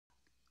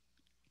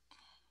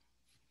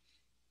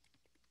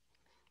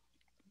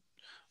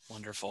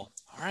Wonderful.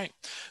 All right.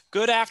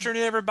 Good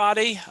afternoon,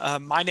 everybody.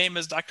 My name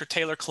is Dr.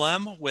 Taylor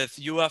Clem with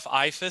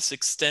IFAS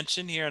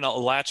Extension here in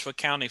Alachua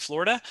County,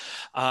 Florida.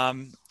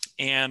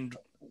 And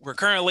we're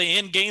currently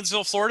in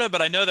Gainesville, Florida,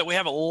 but I know that we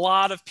have a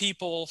lot of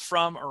people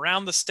from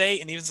around the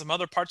state and even some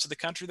other parts of the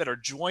country that are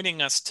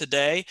joining us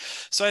today.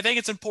 So I think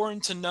it's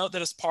important to note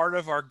that as part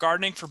of our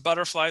Gardening for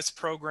Butterflies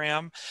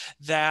program,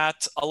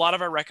 that a lot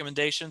of our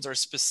recommendations are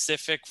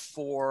specific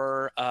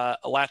for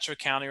Alachua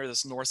County or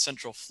this north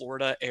central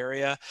Florida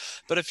area.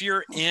 But if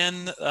you're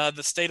in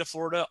the state of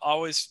Florida,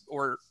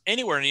 or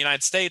anywhere in the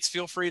United States,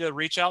 feel free to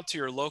reach out to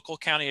your local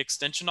county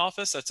extension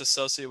office that's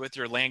associated with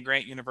your land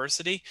grant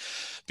university,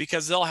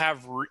 because they'll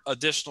have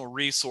additional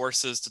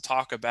resources to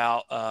talk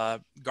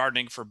about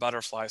gardening for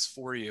butterflies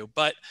for you.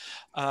 But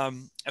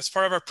as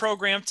part of our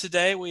program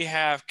today, we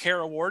have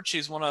Kara Ward.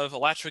 She's one of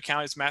Alachua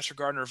County's Master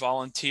Gardener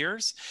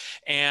volunteers,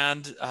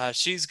 and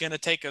she's going to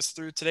take us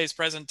through today's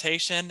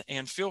presentation.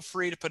 And feel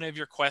free to put any of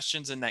your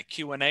questions in that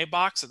Q&A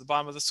box at the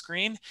bottom of the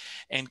screen.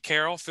 And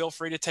Carol, feel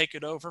free to take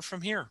it over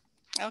from here.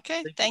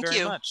 Okay, Thank you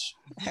very you. much.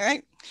 All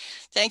right,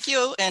 thank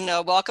you, and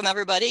welcome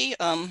everybody.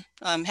 I'm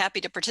happy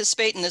to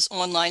participate in this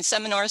online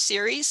seminar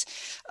series.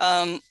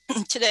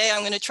 Today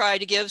I'm going to try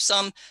to give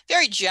some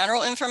very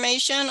general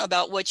information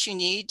about what you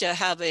need to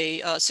have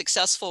a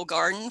successful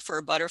garden for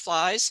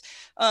butterflies.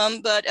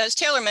 But as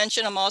Taylor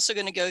mentioned, I'm also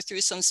going to go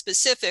through some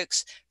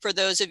specifics for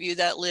those of you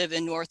that live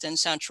in North and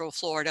Central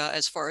Florida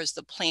as far as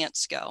the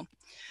plants go.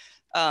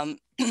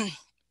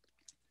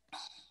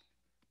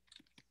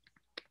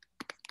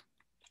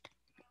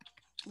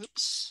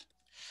 Oops.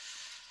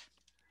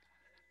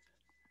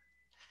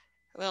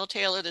 Well,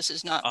 Taylor, this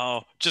is not.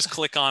 Oh, just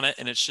click on it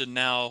and it should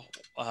now.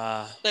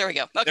 There we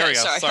go. Okay, there we go.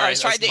 Sorry. I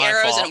tried the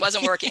arrows and it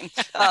wasn't working.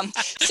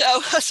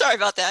 So sorry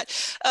about that.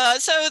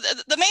 So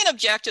the main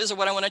objectives of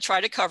what I want to try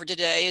to cover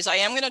today is I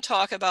am going to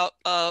talk about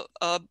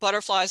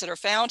butterflies that are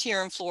found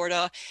here in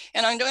Florida,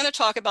 and I'm going to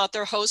talk about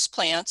their host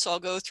plants. So I'll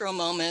go through a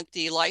moment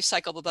the life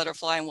cycle of a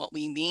butterfly and what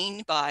we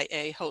mean by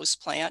a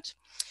host plant.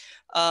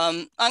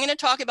 I'm going to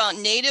talk about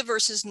native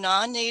versus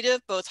non-native,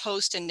 both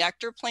host and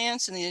nectar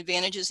plants, and the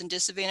advantages and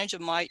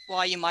disadvantages of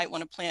why you might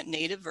want to plant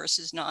native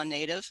versus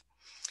non-native.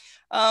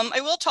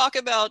 I will talk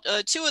about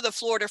 2 of the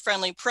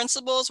Florida-friendly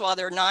principles. While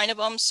there are 9 of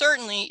them,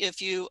 certainly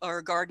if you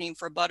are gardening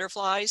for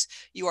butterflies,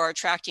 you are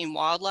attracting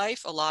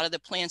wildlife. A lot of the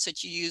plants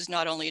that you use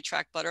not only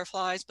attract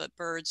butterflies, but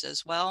birds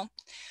as well.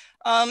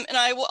 And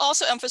I will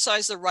also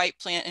emphasize the right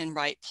plant in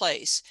right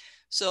place.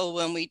 So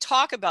when we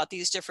talk about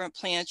these different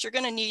plants, you're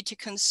going to need to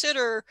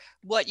consider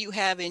what you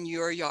have in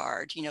your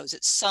yard. You know, is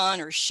it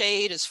sun or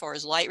shade as far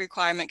as light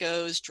requirement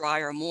goes, dry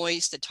or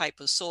moist, the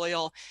type of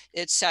soil,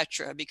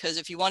 etc. Because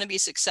if you want to be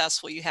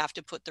successful, you have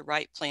to put the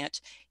right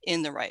plant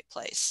in the right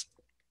place.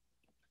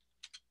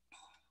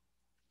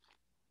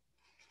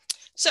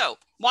 So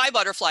why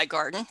butterfly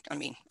garden? I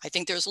mean, I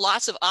think there's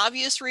lots of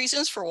obvious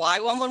reasons for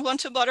why one would want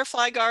to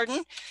butterfly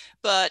garden,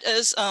 but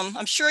as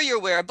I'm sure you're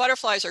aware,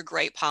 butterflies are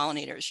great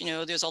pollinators. You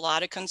know, there's a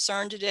lot of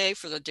concern today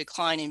for the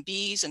decline in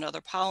bees and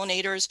other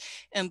pollinators,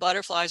 and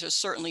butterflies are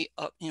certainly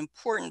an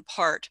important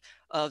part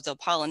of the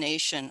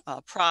pollination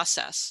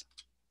process.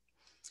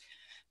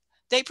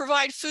 They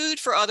provide food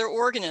for other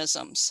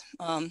organisms.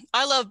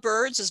 I love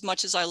birds as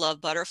much as I love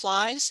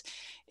butterflies.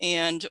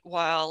 And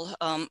while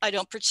I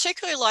don't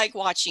particularly like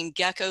watching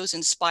geckos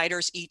and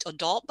spiders eat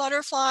adult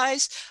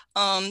butterflies,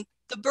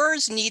 the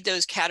birds need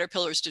those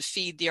caterpillars to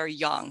feed their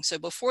young. So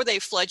before they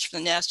fledge from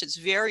the nest, it's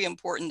very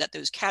important that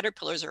those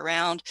caterpillars are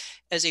around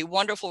as a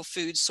wonderful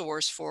food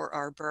source for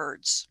our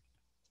birds.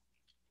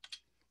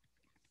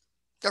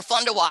 They're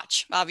fun to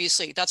watch,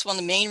 obviously. That's one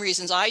of the main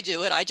reasons I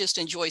do it. I just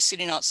enjoy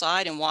sitting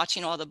outside and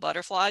watching all the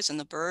butterflies and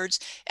the birds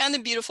and the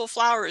beautiful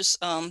flowers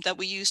that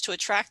we use to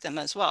attract them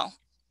as well.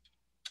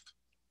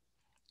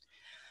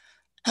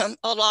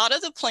 A lot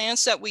of the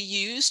plants that we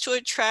use to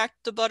attract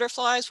the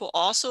butterflies will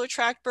also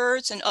attract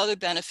birds and other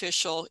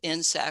beneficial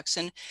insects.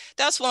 And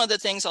that's one of the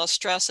things I'll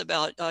stress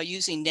about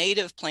using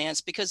native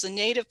plants, because the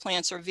native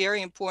plants are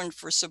very important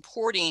for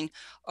supporting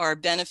our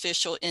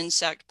beneficial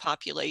insect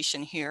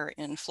population here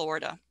in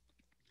Florida.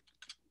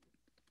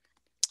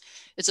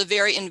 It's a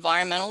very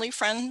environmentally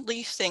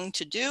friendly thing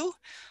to do.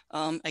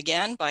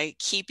 Again, by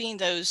keeping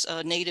those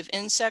native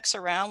insects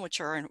around,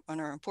 which are an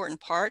important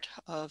part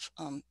of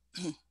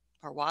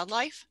our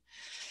wildlife.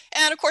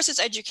 And of course, it's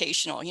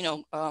educational. You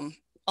know,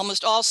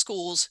 almost all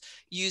schools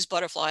use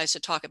butterflies to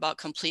talk about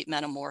complete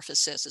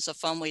metamorphosis. It's a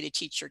fun way to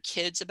teach your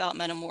kids about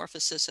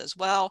metamorphosis as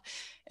well.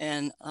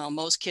 And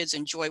most kids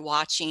enjoy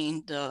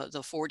watching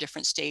the 4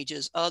 different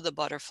stages of the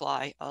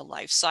butterfly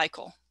life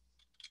cycle.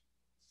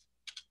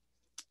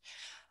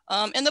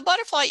 And the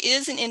butterfly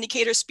is an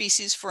indicator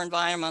species for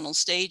environmental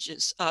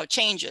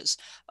changes.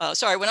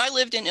 Sorry, when I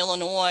lived in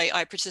Illinois,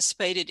 I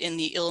participated in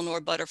the Illinois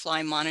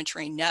Butterfly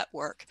Monitoring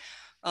Network.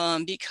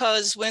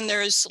 Because when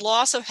there's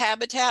loss of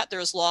habitat,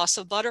 there's loss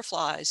of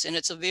butterflies, and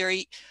it's a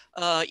very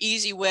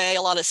easy way.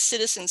 A lot of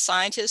citizen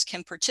scientists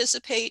can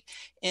participate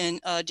in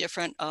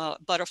different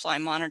butterfly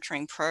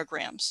monitoring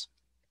programs.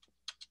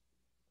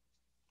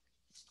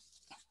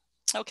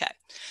 Okay.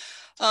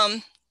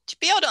 To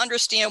be able to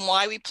understand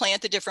why we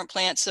plant the different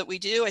plants that we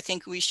do, I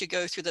think we should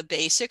go through the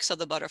basics of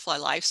the butterfly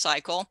life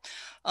cycle.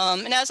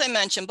 And as I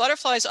mentioned,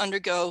 butterflies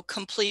undergo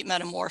complete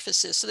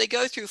metamorphosis. So they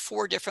go through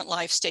 4 different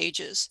life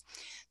stages.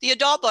 The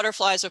adult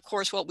butterflies, of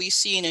course, what we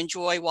see and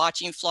enjoy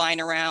watching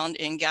flying around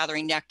and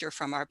gathering nectar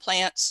from our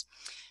plants.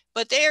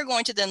 But they are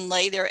going to then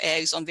lay their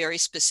eggs on very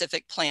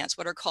specific plants,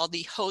 what are called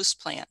the host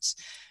plants.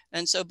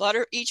 And so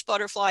each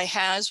butterfly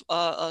has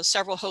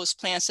several host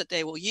plants that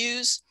they will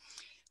use.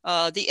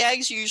 The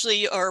eggs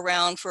usually are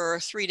around for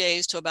 3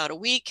 days to about a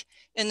week,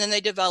 and then they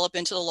develop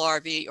into the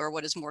larvae, or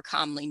what is more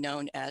commonly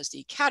known as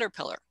the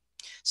caterpillar.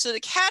 So the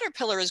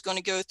caterpillar is going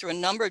to go through a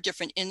number of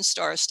different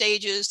instar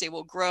stages. They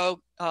will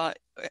grow a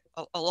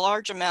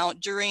large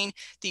amount during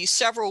these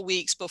several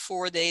weeks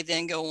before they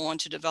then go on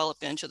to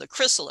develop into the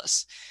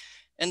chrysalis.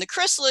 And the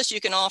chrysalis,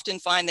 you can often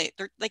find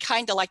they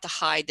kind of like to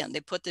hide them. They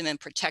put them in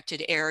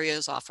protected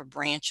areas, off of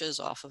branches,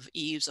 off of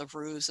eaves of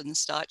roofs and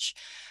such.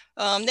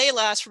 They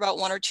last for about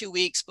 1 or 2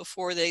 weeks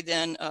before they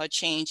then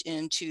change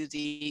into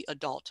the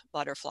adult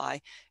butterfly,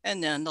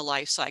 and then the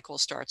life cycle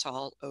starts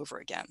all over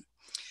again.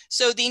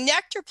 So the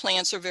nectar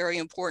plants are very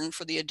important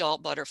for the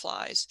adult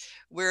butterflies,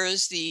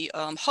 whereas the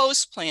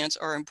host plants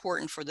are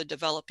important for the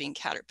developing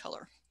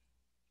caterpillar.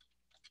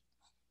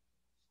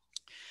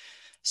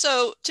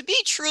 So to be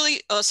truly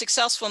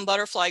successful in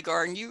butterfly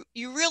garden,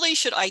 you really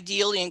should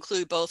ideally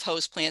include both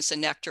host plants and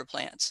nectar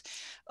plants.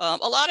 A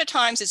lot of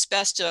times it's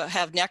best to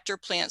have nectar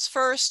plants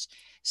first,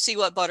 see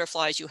what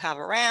butterflies you have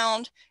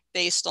around.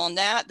 Based on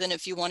that, then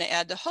if you want to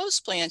add the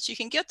host plants, you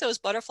can get those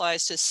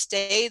butterflies to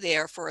stay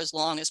there for as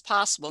long as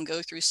possible and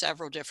go through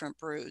several different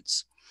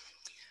broods.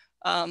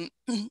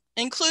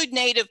 Include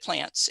native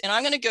plants. And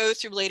I'm going to go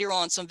through later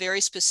on some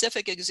very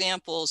specific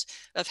examples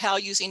of how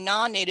using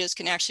non-natives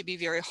can actually be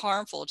very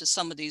harmful to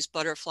some of these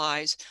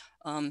butterflies,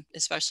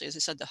 especially, as I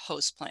said, the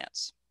host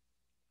plants.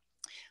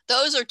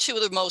 Those are 2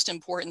 of the most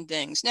important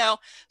things. Now,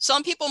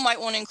 some people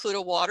might want to include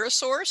a water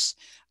source.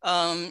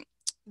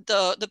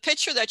 The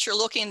picture that you're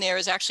looking there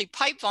is actually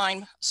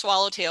pipevine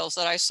swallowtails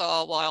that I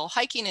saw while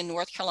hiking in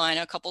North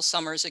Carolina a couple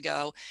summers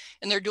ago.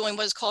 And they're doing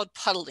what is called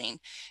puddling.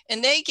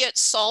 And they get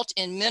salt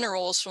and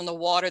minerals from the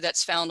water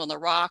that's found on the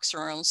rocks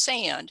or on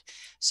sand.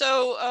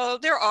 So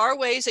there are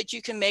ways that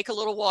you can make a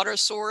little water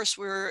source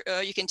where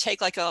you can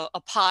take like a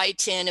pie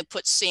tin and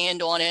put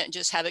sand on it and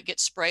just have it get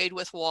sprayed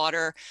with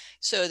water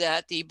so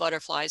that the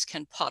butterflies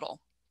can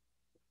puddle.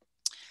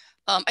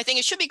 I think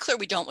it should be clear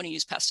we don't want to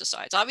use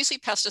pesticides. Obviously,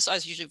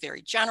 pesticides are usually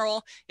very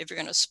general. If you're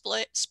going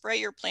to spray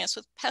your plants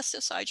with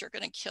pesticides, you're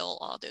going to kill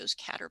all those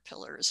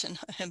caterpillars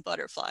and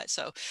butterflies.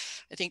 So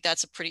I think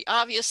that's a pretty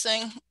obvious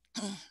thing.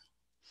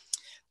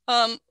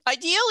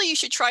 Ideally, you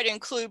should try to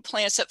include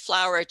plants that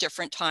flower at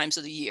different times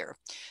of the year.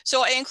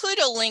 So I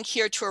included a link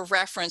here to a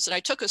reference, and I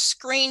took a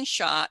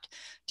screenshot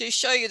to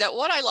show you that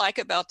what I like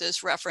about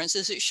this reference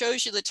is it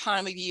shows you the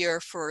time of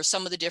year for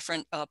some of the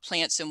different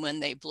plants and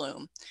when they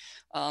bloom.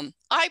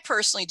 I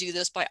personally do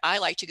this I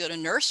like to go to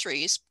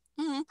nurseries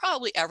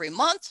probably every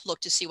month, look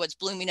to see what's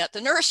blooming at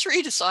the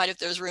nursery, decide if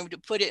there's room to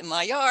put it in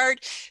my yard,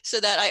 so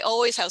that I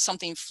always have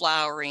something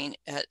flowering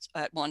at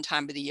one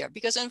time of the year.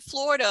 Because in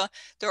Florida,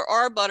 there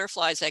are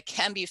butterflies that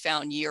can be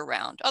found year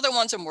round. Other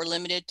ones are more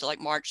limited to like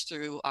March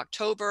through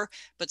October,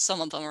 but some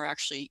of them are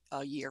actually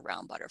year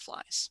round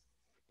butterflies.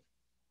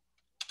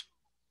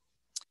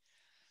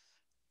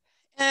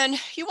 And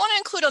you want to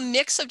include a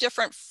mix of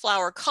different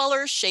flower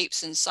colors,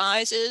 shapes, and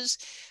sizes.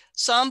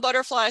 Some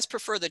butterflies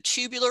prefer the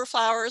tubular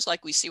flowers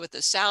like we see with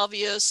the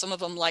salvias. Some of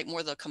them like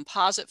more the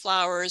composite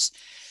flowers.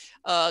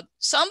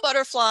 Some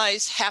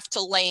butterflies have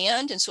to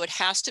land, and so it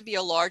has to be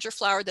a larger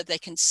flower that they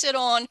can sit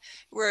on,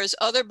 whereas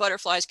other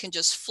butterflies can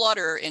just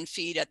flutter and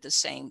feed at the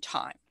same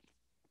time.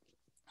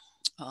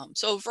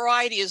 So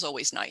variety is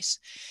always nice.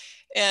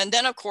 And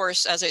then, of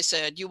course, as I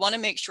said, you want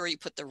to make sure you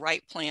put the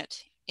right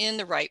plant in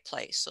the right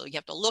place. So you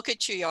have to look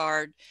at your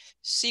yard,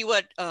 see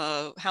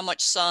how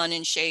much sun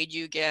and shade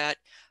you get,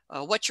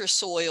 what your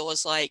soil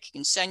is like. You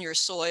can send your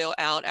soil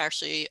out.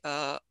 Actually,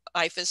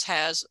 IFAS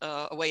has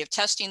a way of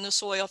testing the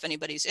soil if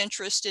anybody's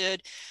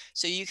interested.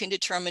 So you can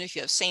determine if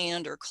you have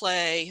sand or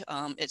clay,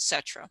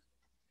 etc.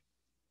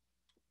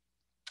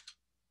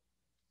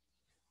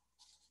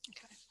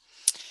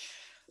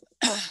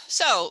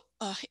 So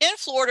in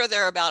Florida,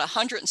 there are about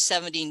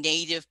 170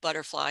 native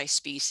butterfly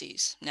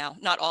species. Now,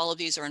 not all of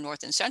these are in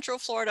North and Central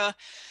Florida,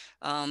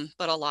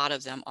 but a lot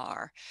of them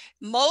are.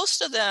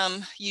 Most of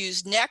them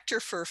use nectar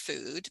for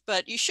food,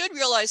 but you should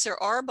realize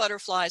there are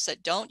butterflies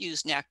that don't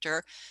use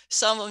nectar.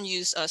 Some of them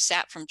use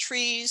sap from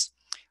trees,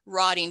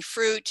 rotting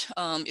fruit.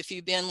 If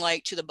you've been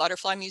to the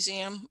Butterfly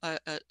Museum at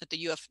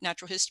the UF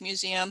Natural History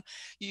Museum,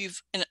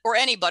 or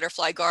any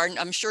butterfly garden,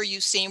 I'm sure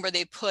you've seen where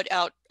they put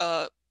out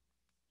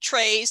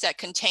trays that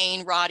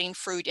contain rotting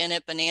fruit in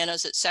it,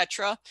 bananas,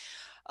 etc.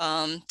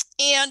 And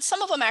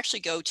some of them actually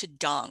go to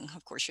dung.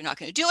 Of course, you're not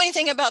going to do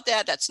anything about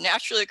that. That's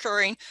naturally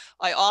occurring.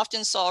 I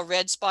often saw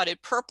red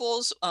spotted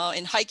purples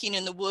in hiking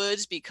in the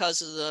woods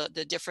because of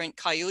the different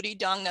coyote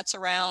dung that's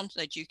around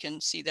that you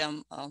can see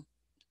them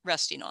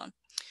resting on.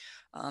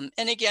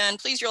 And again,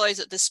 please realize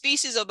that the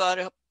species of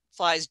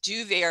butterflies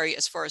do vary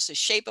as far as the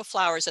shape of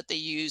flowers that they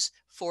use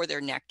for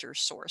their nectar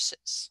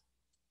sources.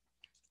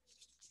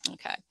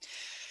 Okay,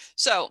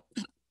 so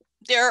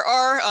there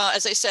are,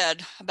 as I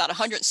said, about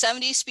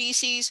 170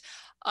 species.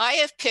 I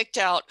have picked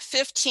out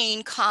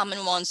 15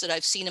 common ones that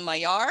I've seen in my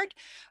yard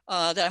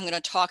that I'm going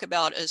to talk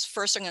about. As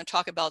first, I'm going to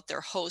talk about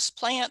their host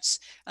plants,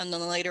 and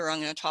then later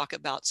I'm going to talk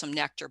about some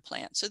nectar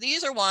plants. So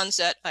these are ones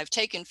that I've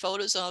taken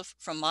photos of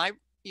from my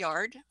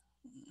yard.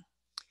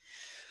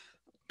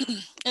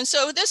 And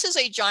so this is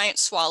a giant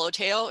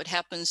swallowtail. It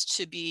happens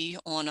to be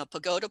on a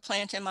pagoda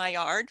plant in my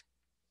yard.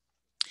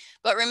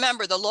 But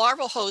remember, the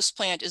larval host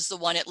plant is the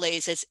one it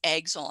lays its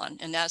eggs on,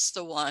 and that's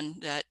the one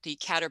that the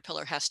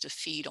caterpillar has to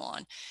feed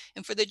on.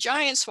 And for the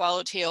giant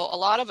swallowtail, a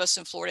lot of us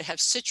in Florida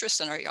have citrus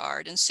in our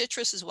yard, and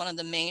citrus is one of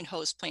the main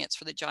host plants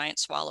for the giant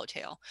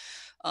swallowtail.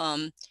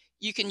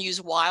 You can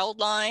use wild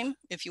lime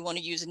if you want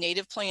to use a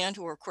native plant,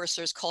 or of course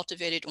there's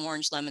cultivated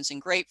orange, lemons,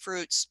 and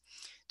grapefruits.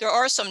 There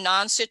are some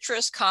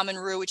non-citrus, common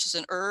rue, which is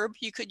an herb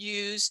you could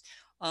use.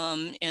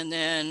 And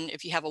then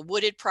if you have a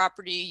wooded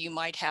property, you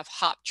might have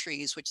hop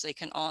trees, which they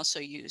can also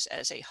use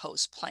as a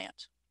host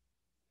plant.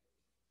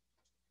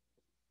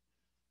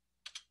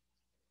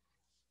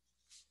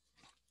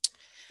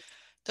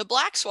 The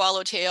black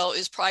swallowtail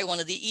is probably one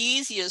of the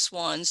easiest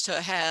ones to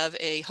have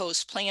a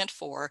host plant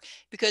for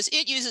because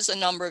it uses a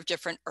number of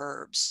different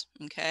herbs,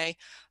 okay?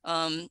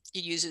 It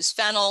uses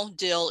fennel,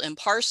 dill, and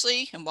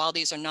parsley, and while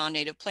these are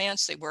non-native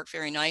plants, they work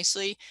very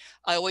nicely.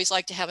 I always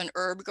like to have an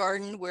herb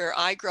garden where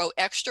I grow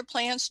extra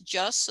plants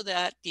just so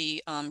that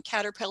the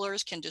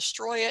caterpillars can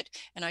destroy it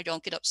and I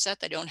don't get upset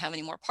that I don't have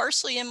any more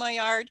parsley in my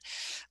yard.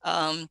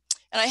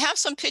 And I have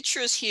some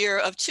pictures here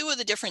of two of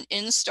the different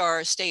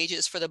instar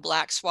stages for the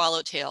black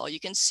swallowtail. You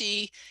can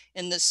see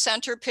in the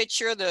center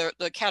picture,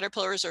 the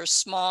caterpillars are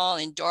small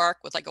and dark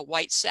with like a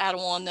white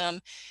saddle on them.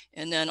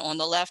 And then on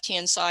the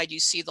left-hand side, you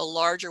see the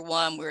larger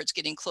one where it's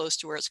getting close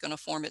to where it's going to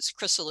form its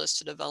chrysalis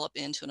to develop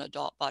into an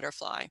adult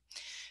butterfly.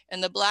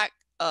 And the black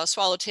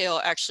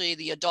swallowtail, actually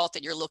the adult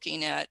that you're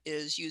looking at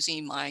is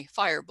using my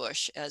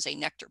firebush as a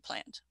nectar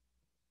plant.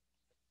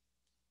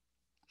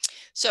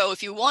 So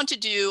if you want to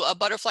do a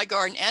butterfly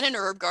garden and an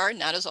herb garden,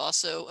 that is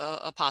also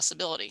a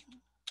possibility.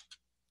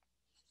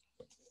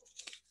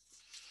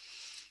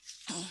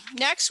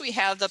 Next, we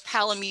have the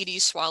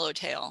Palamedes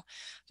swallowtail.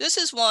 This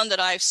is one that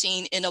I've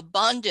seen in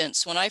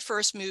abundance when I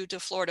first moved to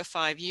Florida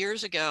 5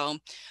 years ago,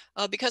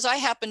 because I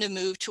happened to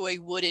move to a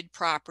wooded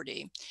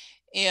property.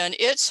 And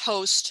its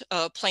host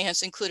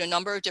plants include a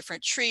number of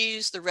different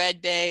trees, the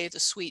red bay, the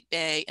sweet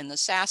bay, and the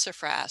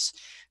sassafras.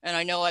 And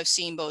I know I've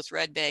seen both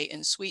red bay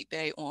and sweet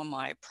bay on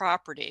my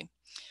property.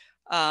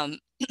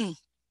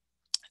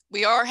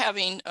 We are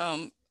having,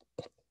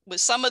 with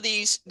some of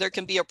these, there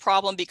can be a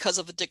problem because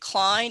of a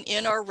decline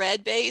in our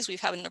red bays. We've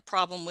having a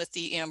problem with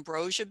the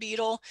ambrosia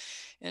beetle.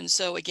 And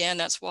so again,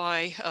 that's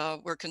why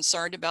we're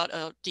concerned about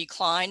a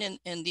decline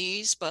in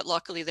these, but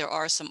luckily there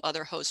are some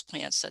other host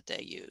plants that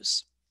they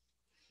use.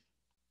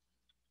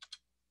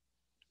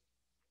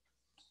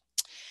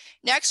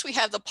 Next, we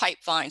have the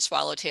pipevine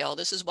swallowtail.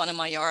 This is one in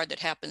my yard that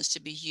happens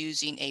to be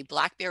using a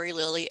blackberry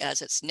lily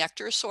as its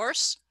nectar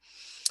source.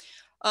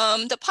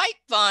 The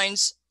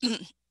pipevines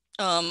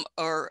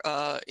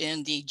are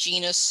in the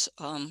genus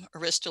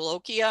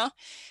Aristolochia,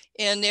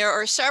 and there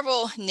are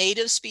several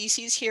native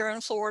species here in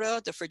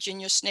Florida, the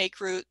Virginia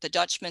snakeroot, the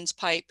Dutchman's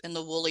pipe, and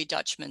the woolly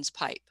Dutchman's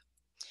pipe.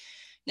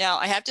 Now,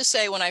 I have to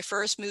say, when I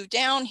first moved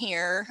down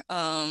here,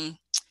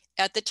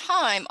 at the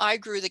time, I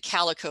grew the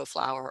calico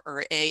flower,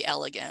 or A.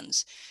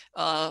 elegans.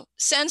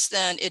 Since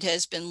then, it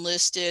has been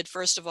listed,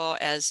 first of all,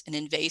 as an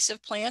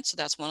invasive plant, so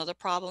that's one of the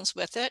problems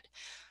with it.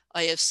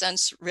 I have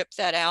since ripped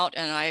that out,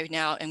 and I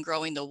now am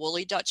growing the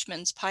woolly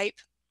Dutchman's pipe.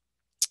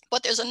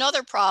 But there's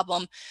another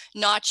problem,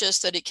 not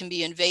just that it can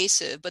be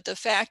invasive, but the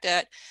fact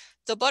that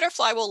the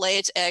butterfly will lay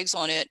its eggs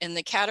on it and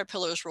the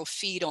caterpillars will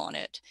feed on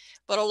it.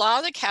 But a lot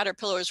of the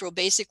caterpillars will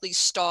basically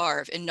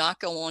starve and not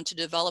go on to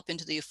develop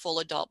into the full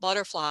adult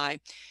butterfly.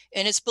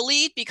 And it's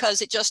believed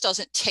because it just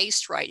doesn't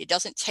taste right. It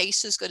doesn't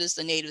taste as good as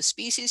the native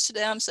species to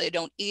them, so they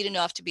don't eat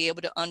enough to be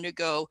able to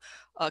undergo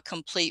a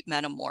complete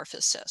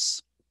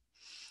metamorphosis.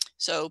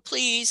 So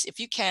please, if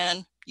you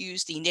can,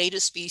 use the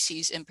native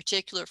species in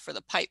particular for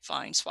the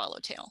pipevine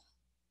swallowtail.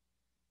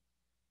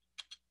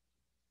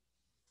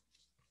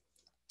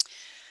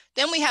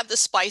 Then we have the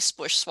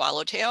spicebush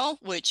swallowtail,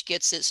 which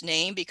gets its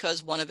name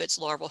because one of its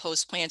larval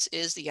host plants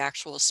is the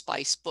actual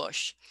spice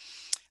bush.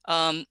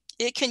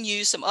 It can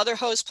use some other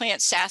host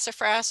plants,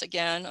 sassafras,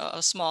 again,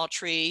 a small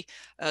tree,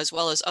 as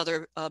well as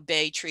other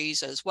bay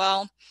trees as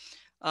well.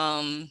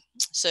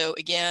 So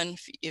again,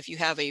 if you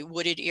have a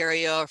wooded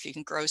area, or if you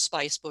can grow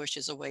spice bush,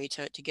 is a way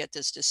to get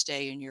this to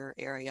stay in your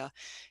area.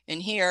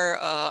 And here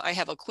I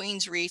have a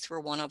Queen's wreath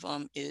where one of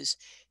them is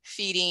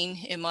feeding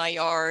in my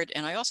yard.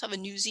 And I also have a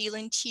New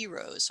Zealand tea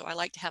rose. So I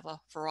like to have a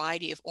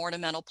variety of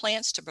ornamental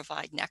plants to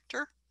provide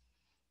nectar.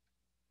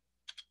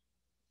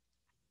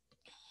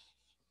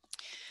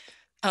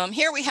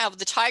 Here we have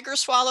the tiger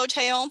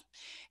swallowtail.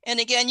 And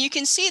again, you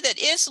can see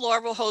that its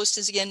larval host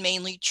is again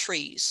mainly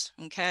trees,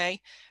 okay?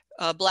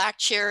 Black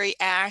cherry,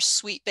 ash,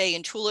 sweet bay,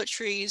 and tulip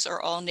trees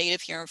are all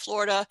native here in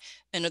Florida.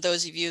 And to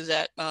those of you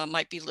that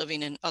might be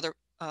living in other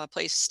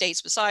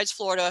states besides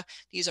Florida,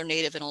 these are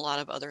native in a lot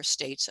of other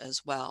states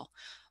as well.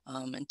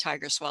 And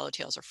tiger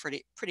swallowtails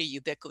are pretty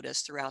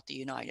ubiquitous throughout the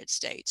United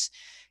States.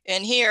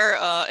 And here,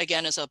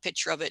 again, is a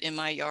picture of it in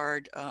my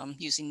yard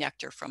using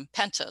nectar from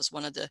pentas,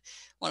 one of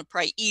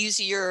probably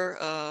easier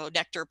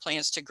nectar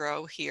plants to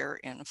grow here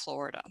in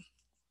Florida.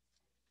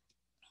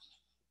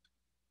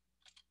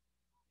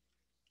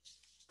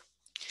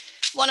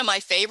 One of my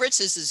favorites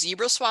is the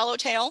zebra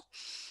swallowtail.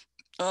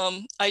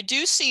 I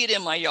do see it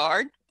in my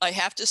yard. I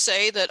have to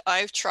say that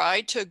I've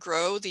tried to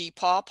grow the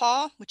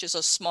pawpaw, which is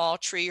a small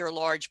tree or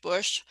large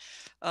bush.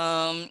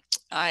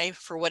 I,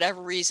 for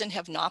whatever reason,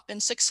 have not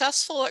been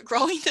successful at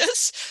growing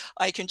this.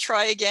 I can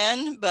try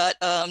again, but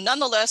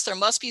nonetheless, there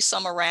must be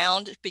some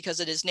around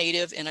because it is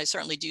native, and I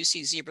certainly do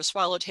see zebra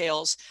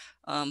swallowtails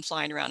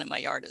flying around in my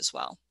yard as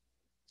well.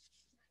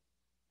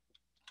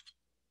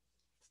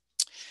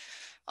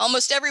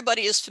 Almost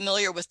everybody is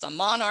familiar with the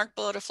monarch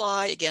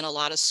butterfly. Again, a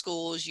lot of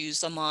schools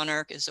use the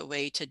monarch as a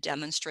way to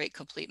demonstrate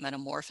complete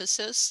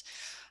metamorphosis.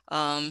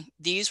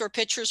 These were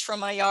pictures from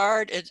my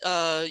yard.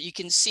 You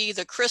can see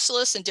the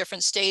chrysalis in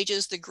different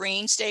stages. The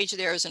green stage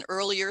there is an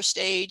earlier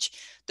stage.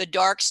 The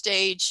dark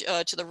stage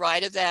to the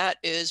right of that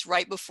is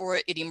right before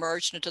it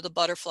emerged into the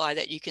butterfly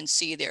that you can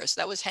see there. So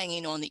that was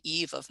hanging on the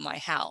eave of my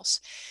house.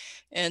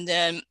 And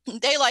then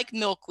they like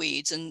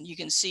milkweeds, and you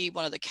can see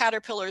one of the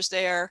caterpillars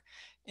there.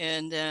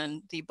 And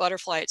then the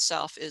butterfly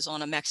itself is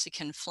on a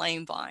Mexican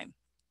flame vine.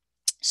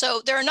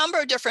 So there are a number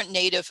of different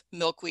native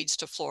milkweeds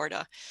to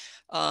Florida.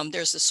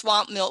 There's the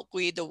swamp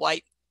milkweed, the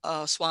white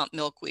swamp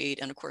milkweed,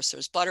 and of course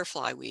there's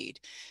butterfly weed.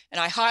 And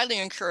I highly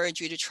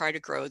encourage you to try to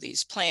grow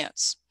these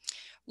plants.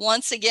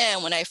 Once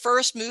again, when I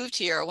first moved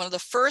here, one of the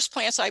first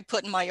plants I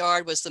put in my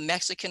yard was the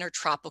Mexican or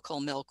tropical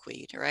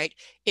milkweed, right?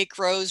 It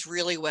grows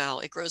really well.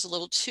 It grows a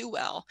little too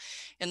well.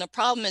 And the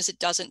problem is it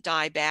doesn't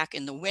die back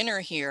in the winter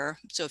here.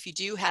 So if you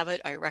do have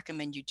it, I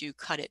recommend you do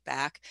cut it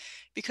back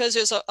because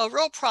there's a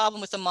real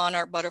problem with the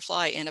monarch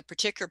butterfly and a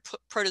particular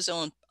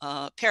protozoan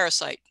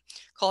parasite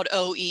called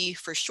OE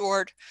for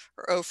short,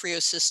 or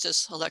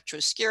Ophriocistus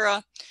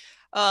electroscura.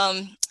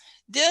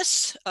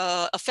 This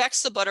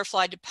affects the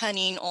butterfly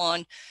depending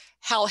on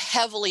how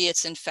heavily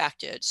it's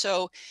infected.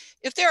 So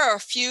if there are a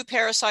few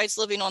parasites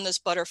living on this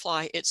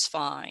butterfly, it's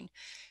fine.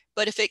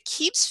 But if it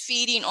keeps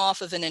feeding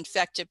off of an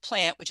infected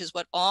plant, which is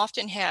what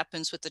often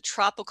happens with the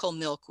tropical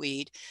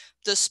milkweed,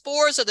 the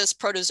spores of this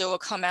protozoa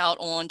come out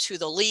onto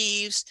the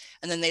leaves,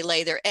 and then they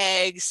lay their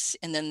eggs,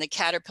 and then the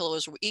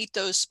caterpillars will eat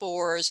those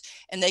spores,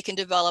 and they can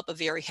develop a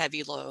very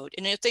heavy load.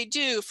 And if they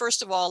do,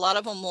 first of all, a lot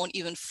of them won't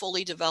even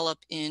fully develop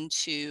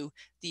into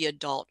the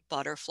adult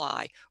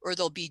butterfly, or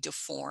they'll be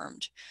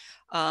deformed.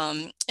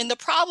 And the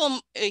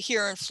problem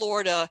here in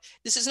Florida,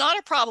 this is not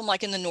a problem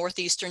like in the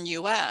northeastern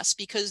US,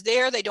 because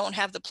there they don't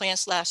have the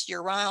plants last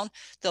year round.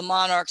 The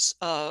monarchs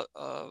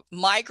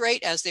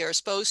migrate as they're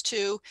supposed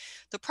to.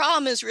 The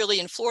problem is really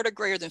in Florida,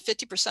 greater than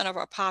 50% of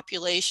our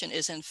population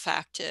is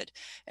infected.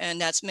 And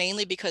that's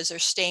mainly because they're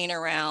staying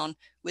around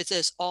with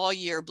this all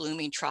year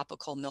blooming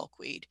tropical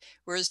milkweed,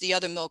 whereas the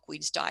other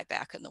milkweeds die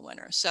back in the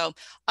winter. So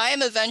I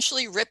am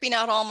eventually ripping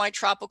out all my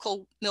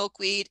tropical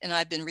milkweed, and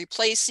I've been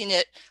replacing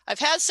it. I've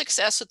had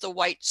success with the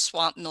white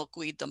swamp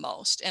milkweed the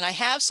most, and I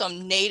have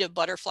some native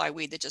butterfly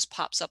weed that just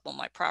pops up on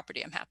my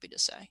property, I'm happy to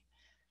say.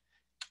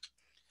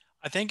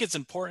 I think it's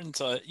important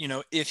to,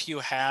 if you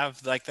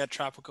have like that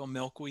tropical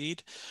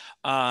milkweed,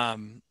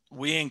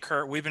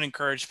 we've been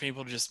encouraged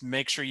people to just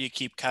make sure you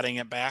keep cutting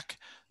it back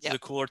to the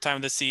cooler time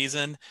of the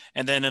season,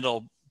 and then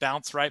it'll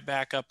bounce right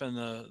back up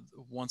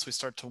once we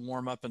start to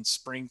warm up in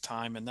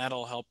springtime, and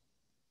that'll help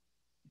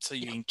so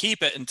you can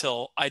keep it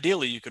until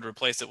ideally you could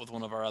replace it with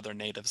one of our other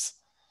natives.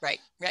 Right.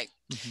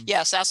 Mm-hmm.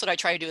 Yes, that's what I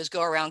try to do, is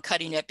go around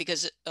cutting it,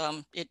 because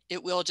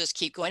it will just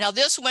keep going. Now,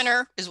 this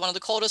winter is one of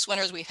the coldest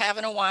winters we have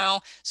in a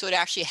while, so it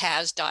actually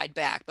has died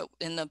back. But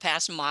in the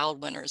past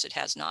mild winters, it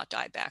has not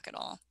died back at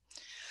all.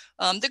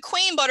 The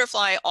queen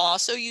butterfly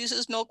also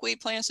uses milkweed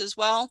plants as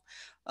well.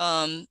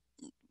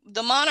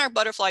 The monarch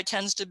butterfly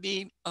tends to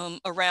be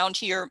around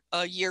here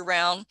year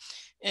round.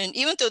 And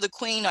even though the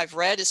queen I've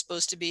read is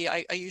supposed to be,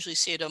 I usually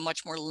see it a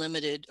much more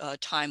limited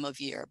time of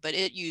year, but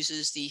it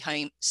uses the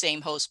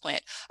same host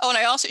plant. Oh, and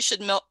I also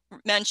should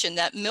mention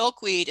that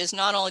milkweed is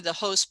not only the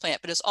host plant,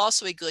 but it's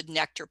also a good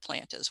nectar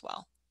plant as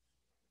well.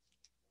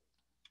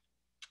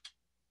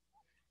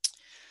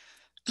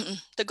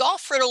 The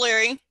Gulf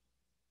fritillary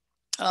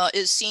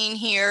is seen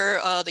here.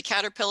 The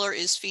caterpillar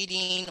is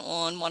feeding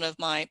on one of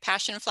my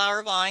passion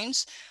flower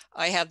vines.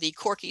 I have the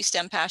corky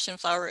stem passion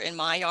flower in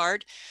my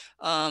yard,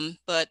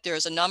 but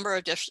there's a number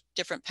of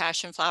different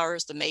passion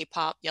flowers, the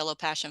maypop, yellow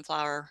passion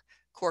flower,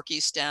 corky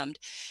stemmed.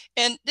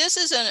 And this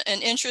is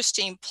an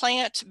interesting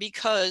plant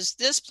because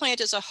this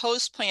plant is a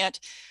host plant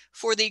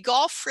for the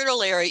Gulf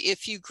fritillary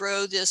if you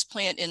grow this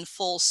plant in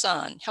full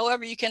sun.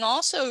 However, you can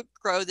also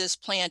grow this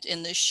plant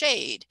in the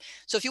shade.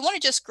 So if you want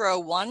to just grow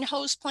one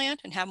host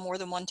plant and have more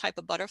than one type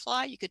of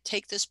butterfly, you could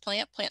take this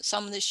plant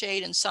some in the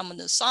shade and some in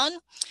the sun,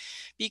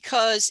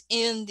 because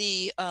in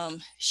the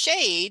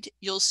shade,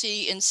 you'll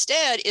see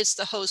instead it's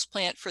the host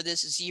plant for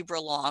this zebra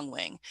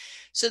longwing.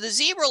 So the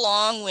zebra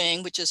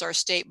longwing, which is our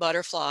state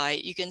butterfly,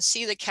 you can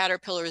see the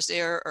caterpillars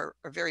there are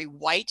very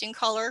white in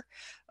color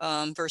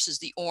versus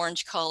the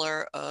orange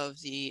color of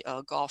the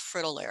Gulf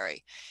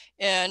fritillary.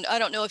 And I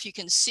don't know if you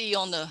can see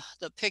on the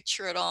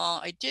picture at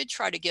all. I did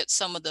try to get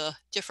some of the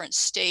different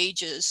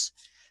stages.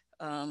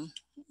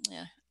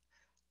 Yeah.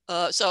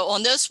 So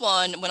on this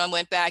one, when I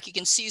went back, you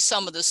can see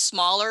some of the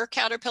smaller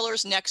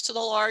caterpillars next to the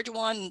large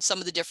one, and some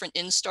of the different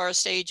instar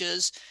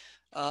stages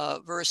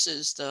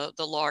versus the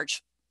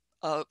large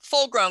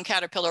full-grown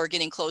caterpillar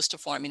getting close to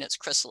forming its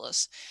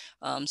chrysalis.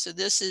 So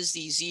this is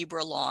the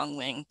zebra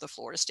longwing, the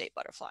Florida state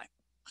butterfly.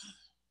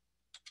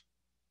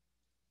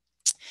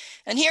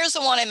 And here's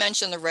the one I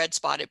mentioned, the red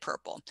spotted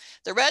purple.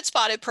 The red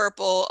spotted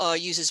purple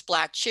uses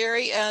black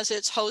cherry as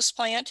its host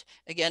plant,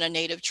 again, a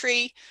native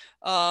tree,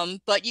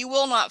 but you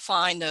will not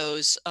find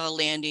those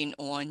landing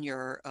on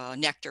your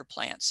nectar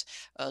plants.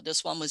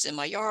 This one was in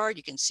my yard.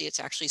 You can see it's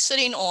actually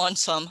sitting on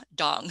some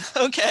dung,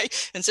 okay?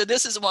 And so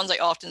this is the ones I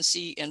often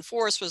see in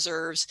forest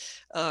reserves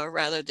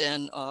rather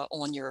than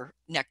on your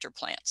nectar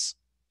plants.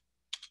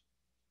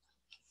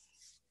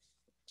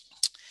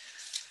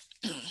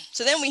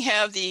 So then we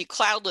have the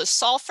cloudless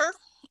sulfur.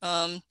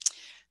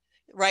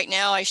 Right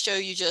now I show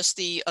you just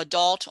the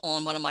adult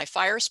on one of my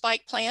fire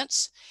spike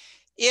plants.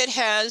 It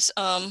has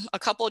a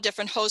couple of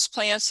different host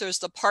plants. There's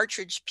the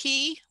partridge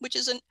pea, which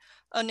is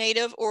a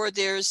native, or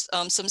there's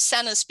some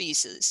senna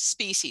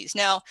species.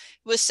 Now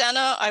with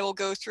senna, I will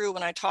go through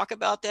when I talk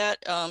about that.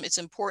 It's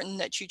important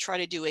that you try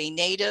to do a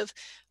native.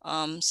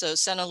 So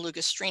senna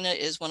lugustrina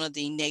is one of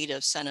the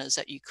native sennas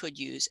that you could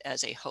use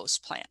as a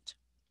host plant.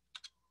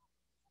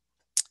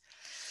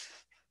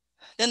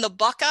 Then the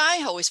buckeye,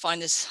 I always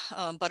find this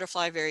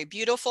butterfly very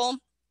beautiful.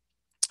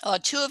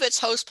 Two of its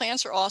host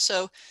plants are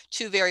also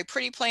two very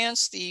pretty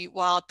plants, the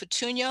wild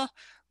petunia,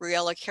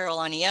 Ruella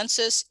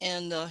caroliniensis,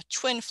 and the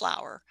twin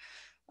flower.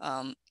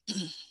 And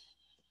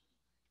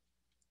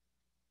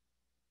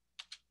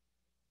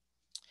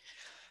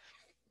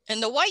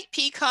the white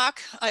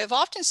peacock, I have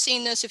often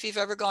seen this if you've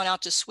ever gone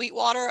out to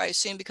Sweetwater. I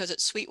assume because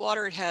it's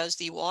Sweetwater, it has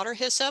the water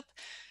hyssop.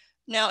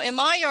 Now in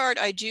my yard,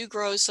 I do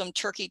grow some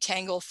turkey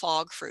tangle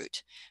fog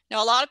fruit.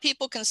 Now a lot of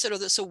people consider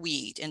this a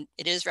weed, and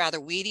it is rather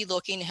weedy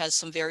looking. It has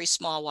some very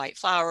small white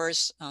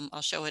flowers.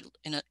 I'll show it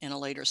in a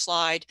later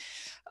slide.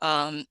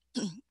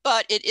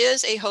 But it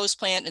is a host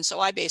plant, and so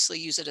I basically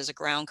use it as a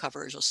ground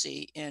cover, as you'll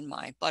see in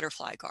my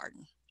butterfly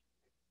garden.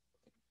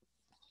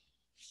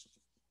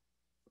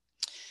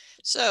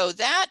 So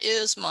that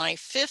is my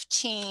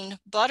 15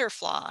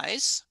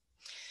 butterflies.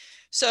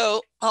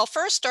 So I'll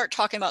first start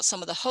talking about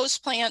some of the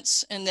host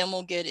plants, and then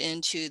we'll get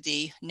into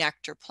the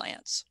nectar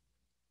plants.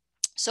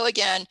 So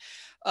again,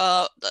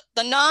 the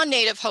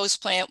non-native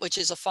host plant, which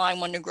is a fine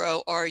one to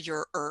grow, are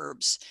your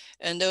herbs.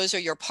 And those are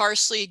your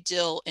parsley,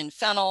 dill, and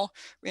fennel.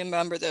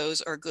 Remember,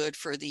 those are good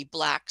for the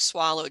black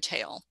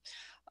swallowtail.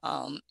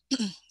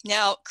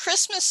 Now,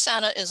 Christmas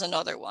senna is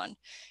another one.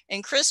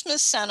 And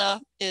Christmas senna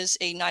is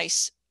a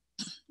nice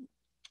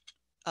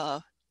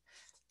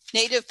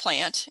native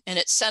plant, and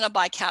it's Senna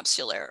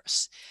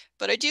bicapsularis.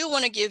 But I do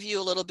want to give you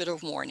a little bit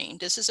of warning.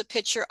 This is a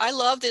picture. I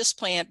love this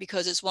plant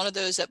because it's one of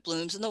those that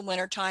blooms in the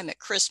wintertime. At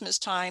Christmas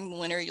time,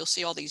 winter, you'll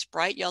see all these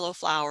bright yellow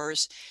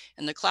flowers,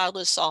 and the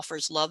cloudless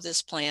sulfurs love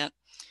this plant.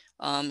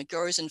 It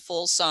grows in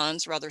full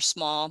suns, rather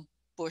small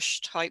bush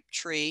type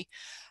tree.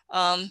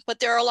 But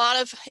there are a lot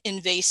of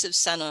invasive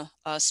senna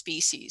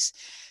species.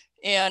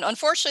 And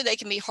unfortunately, they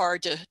can be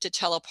hard to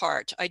tell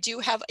apart. I do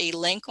have a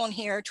link on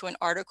here to an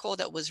article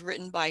that was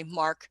written by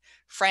Mark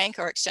Frank,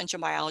 our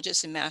extension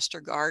biologist and master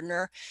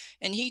gardener.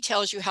 And he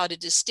tells you how to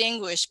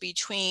distinguish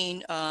between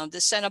the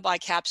Senna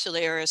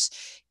bicapsularis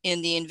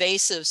and the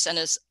invasive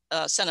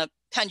Senna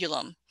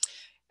pendulum.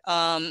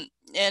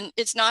 And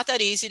it's not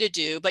that easy to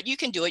do, but you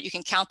can do it. You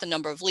can count the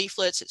number of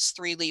leaflets. It's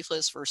 3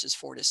 leaflets versus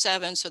 4 to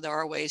 7. So there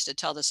are ways to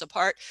tell this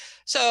apart.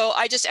 So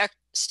I just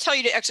tell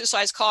you to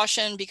exercise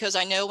caution, because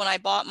I know when I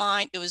bought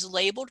mine, it was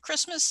labeled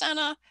Christmas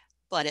senna,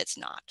 but it's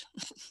not.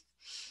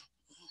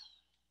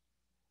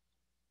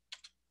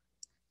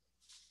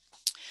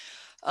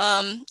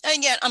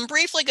 Again, I'm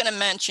briefly going to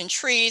mention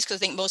trees because I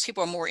think most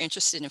people are more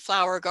interested in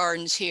flower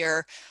gardens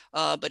here.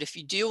 But if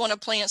you do want to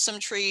plant some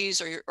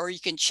trees, or you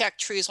can check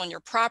trees on your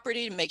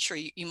property to make sure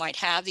you might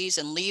have these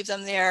and leave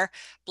them there.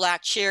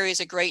 Black cherry is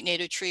a great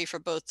native tree for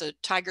both the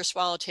tiger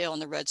swallowtail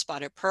and the red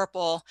spotted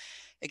purple.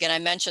 Again, I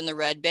mentioned the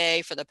red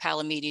bay for the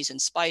palamedes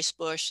and spice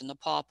bush, and the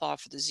pawpaw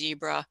for the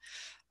zebra.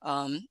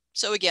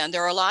 So again,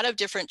 there are a lot of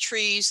different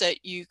trees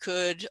that you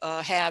could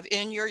have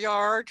in your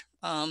yard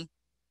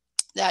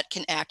that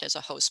can act as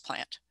a host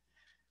plant.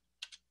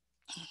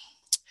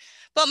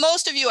 But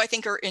most of you, I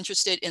think, are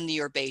interested in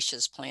the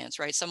herbaceous plants,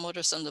 right? What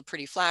are some of the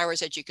pretty flowers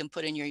that you can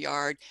put in your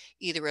yard,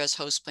 either as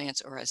host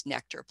plants or as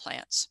nectar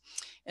plants.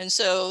 And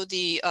so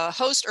the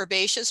host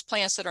herbaceous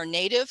plants that are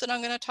native that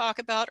I'm going to talk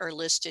about are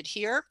listed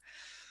here.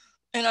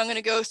 And I'm going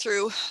to go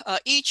through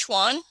each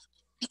one.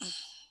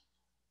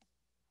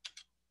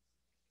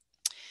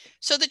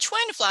 So the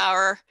twin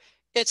flower,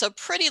 it's a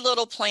pretty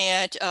little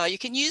plant. You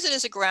can use it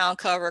as a ground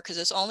cover because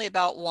it's only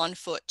about 1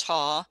 foot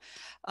tall.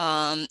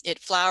 It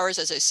flowers,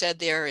 as I said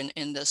there,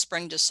 in the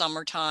spring to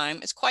summertime.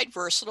 It's quite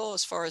versatile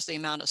as far as the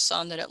amount of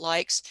sun that it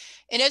likes.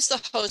 And it's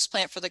the host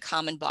plant for the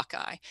common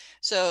buckeye.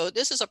 So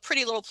this is a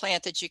pretty little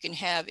plant that you can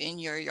have in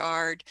your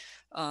yard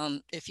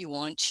if you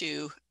want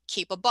to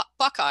keep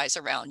buckeyes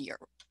around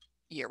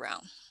year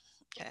round.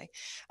 Okay.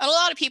 And a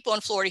lot of people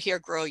in Florida here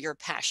grow your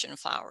passion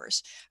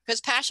flowers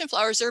because passion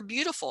flowers are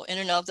beautiful in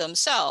and of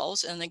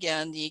themselves. And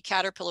again, the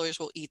caterpillars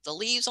will eat the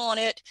leaves on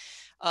it.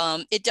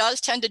 It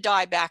does tend to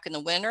die back in the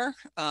winter,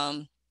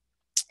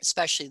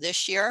 especially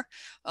this year,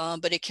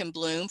 but it can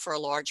bloom for a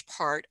large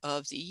part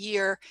of the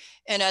year.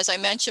 And as I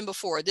mentioned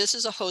before, this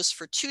is a host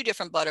for 2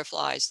 different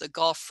butterflies, the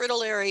Gulf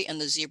fritillary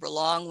and the zebra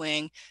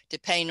longwing,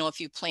 depending on if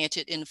you plant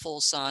it in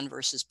full sun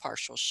versus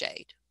partial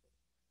shade.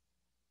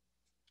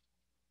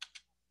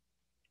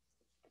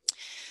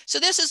 So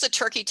this is the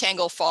turkey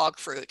tangle fog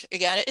fruit.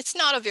 Again, it's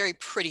not a very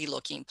pretty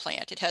looking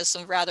plant. It has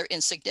some rather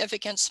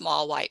insignificant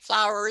small white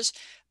flowers,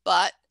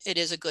 but it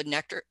is a good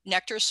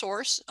nectar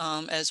source,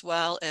 as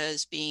well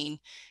as being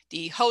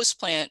the host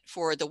plant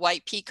for the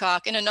white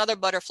peacock and another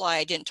butterfly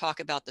I didn't talk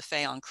about, the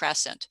Phaon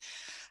crescent.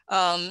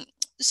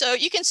 So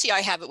you can see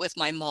I have it with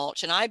my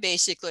mulch, and I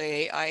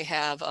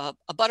have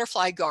a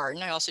butterfly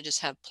garden. I also just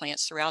have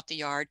plants throughout the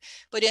yard,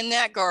 but in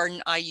that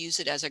garden, I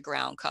use it as a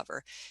ground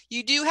cover.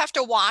 You do have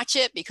to watch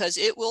it because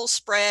it will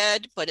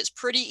spread, but it's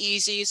pretty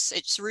easy.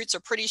 Its roots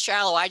are pretty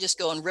shallow. I just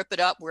go and rip it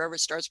up wherever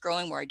it starts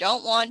growing where I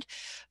don't want.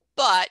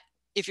 But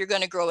if you're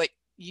going to grow it,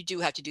 you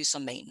do have to do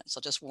some maintenance.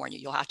 I'll just warn you,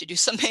 you'll have to do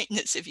some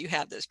maintenance if you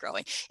have this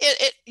growing.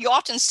 You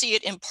often see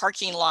it in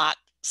parking lots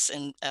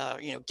and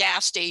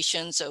gas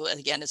stations. So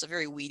again, it's a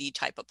very weedy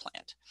type of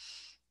plant.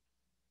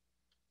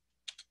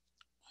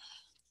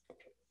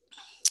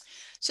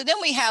 So then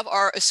we have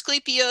our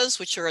Asclepias,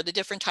 which are the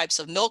different types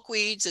of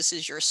milkweeds. This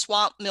is your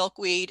swamp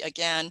milkweed,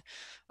 again,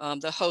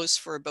 the host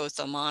for both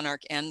the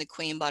monarch and the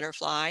queen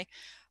butterfly.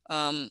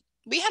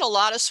 We had a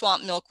lot of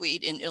swamp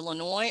milkweed in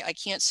Illinois. I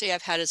can't say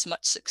I've had as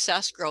much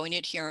success growing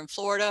it here in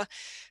Florida.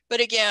 But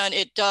again,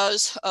 it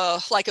does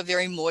like a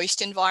very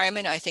moist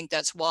environment. I think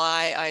that's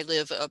why I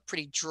live a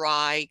pretty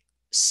dry,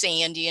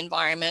 sandy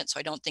environment. So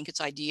I don't think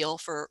it's ideal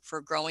for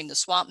growing the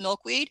swamp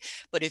milkweed.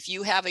 But if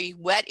you have a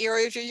wet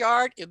area of your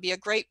yard, it'd be a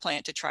great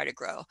plant to try to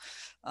grow.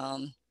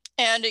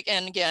 And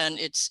again,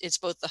 it's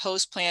both the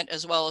host plant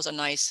as well as a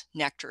nice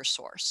nectar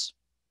source.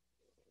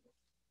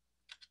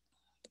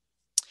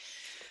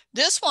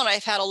 This one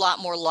I've had a lot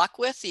more luck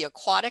with, the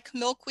aquatic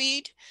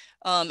milkweed.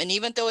 And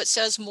even though it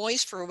says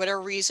moist, for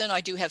whatever reason, I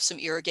do have some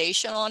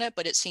irrigation on it,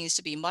 but it seems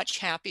to be much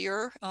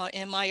happier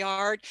in my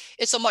yard.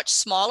 It's a much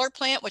smaller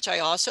plant, which I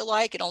also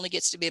like. It only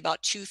gets to be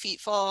about 2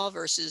 feet tall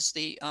versus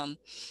the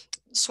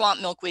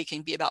swamp milkweed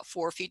can be about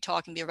 4 feet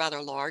tall, can be a rather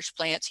large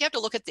plant. So you have to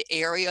look at the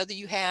area that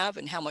you have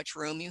and how much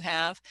room you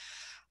have.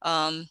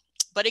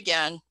 But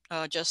again,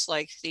 just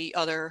like the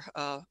other,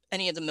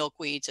 any of the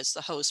milkweeds, it's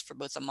the host for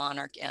both the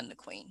monarch and the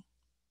queen.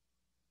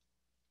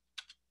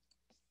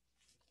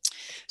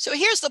 So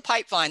here's the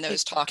pipe vine that I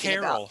was talking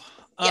Carol,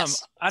 about.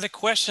 Yes. I had a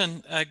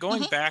question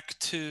going back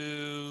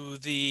to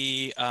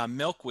the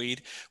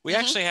milkweed. We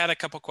actually had a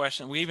couple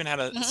questions. We even had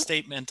a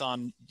statement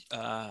on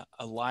a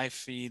live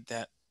feed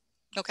that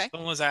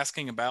someone was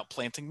asking about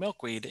planting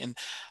milkweed. And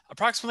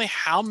approximately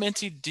how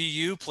many do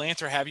you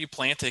plant or have you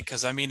planted?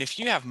 Because I mean, if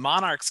you have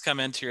monarchs come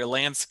into your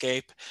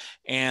landscape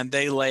and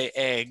they lay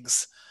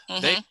eggs,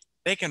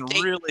 they can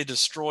really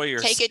destroy your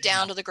take it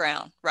down to the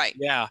ground. Right.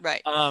 Yeah.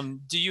 Right.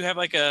 Do you have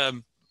like a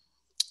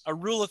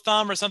rule of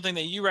thumb or something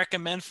that you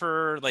recommend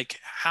for like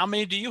how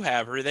many do you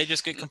have, or do they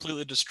just get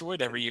completely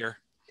destroyed every year?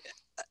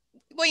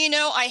 Well, you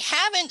know, I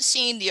haven't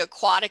seen the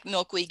aquatic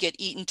milkweed get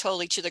eaten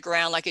totally to the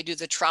ground like I do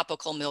the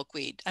tropical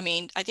milkweed. I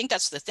mean, I think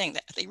that's the thing,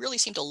 that they really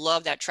seem to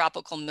love that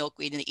tropical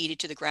milkweed and eat it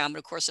to the ground, but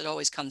of course it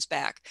always comes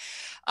back.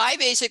 I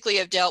basically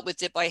have dealt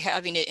with it by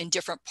having it in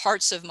different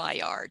parts of my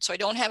yard. So I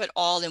don't have it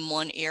all in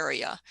one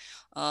area.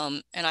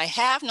 And I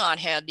have not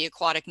had the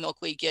aquatic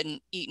milkweed getting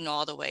eaten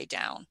all the way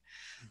down.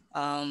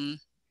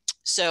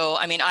 So,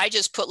 I mean, I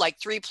just put like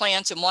 3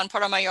 plants in one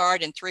part of my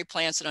yard and 3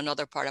 plants in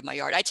another part of my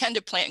yard. I tend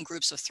to plant in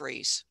groups of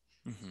 3s.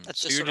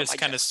 That's so you're just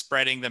kind of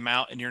spreading them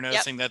out, and you're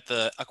noticing that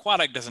the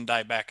aquatic doesn't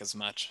die back as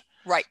much.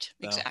 Right.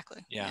 So,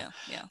 exactly. Yeah.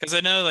 Because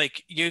I know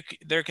like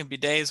there can be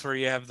days where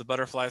you have the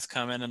butterflies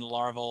come in and the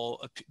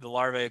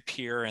larvae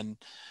appear, and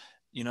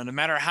no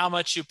matter how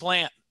much you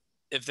plant,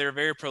 if they're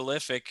very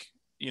prolific,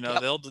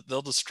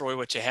 they'll destroy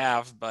what you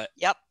have. But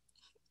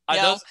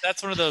No.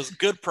 That's one of those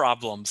good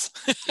problems.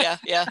 Yeah.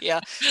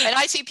 And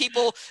I see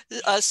people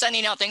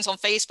sending out things on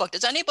Facebook.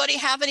 Does anybody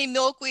have any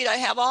milkweed? I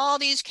have all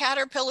these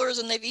caterpillars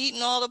and they've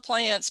eaten all the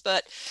plants.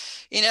 But,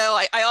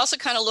 I also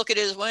kind of look at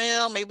it as,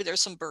 well, maybe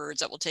there's some birds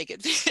that will take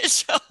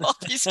advantage of all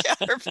these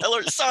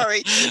caterpillars.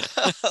 Sorry.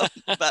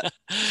 But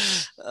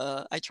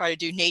I try to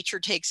do nature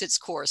takes its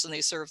course and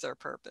they serve their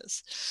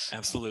purpose.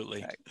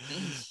 Absolutely. Right.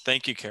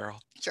 Thank you, Carol.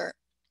 Sure.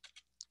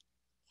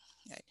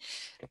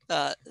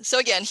 So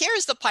again,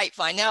 here's the pipe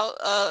vine. Now,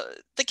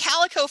 the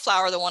calico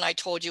flower, the one I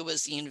told you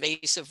was the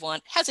invasive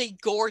one, has a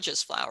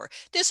gorgeous flower.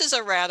 This is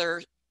a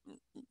rather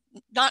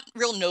not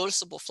real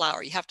noticeable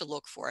flower. You have to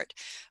look for it.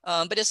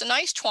 But it's a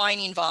nice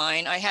twining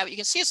vine. You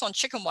can see it's on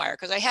chicken wire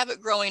because I have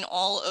it growing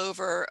all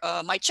over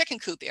my chicken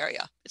coop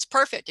area. It's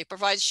perfect. It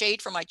provides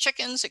shade for my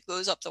chickens. It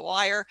goes up the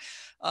wire.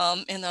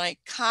 And then I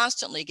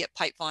constantly get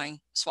pipe vine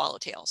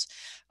swallowtails.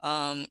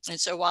 And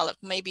so while it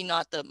may be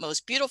not the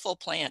most beautiful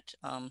plant,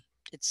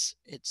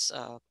 it's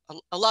a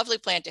lovely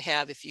plant to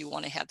have if you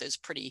want to have those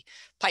pretty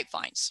pipe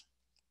vines.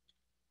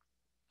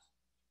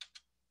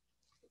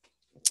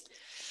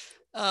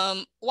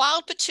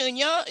 Wild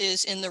petunia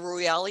is in the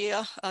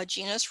Ruellia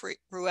genus,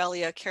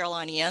 Ruellia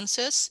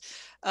caroliniensis.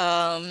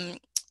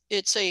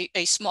 It's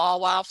a small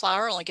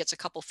wildflower, only gets a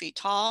couple feet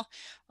tall.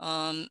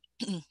 And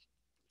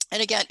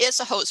again, it's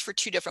a host for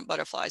two different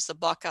butterflies, the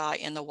buckeye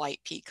and the white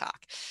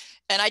peacock.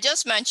 And I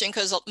just mentioned,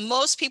 because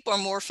most people are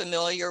more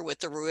familiar with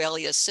the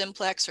Ruellia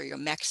simplex or your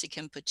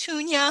Mexican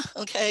petunia,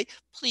 okay?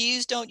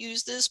 Please don't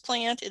use this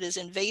plant. It is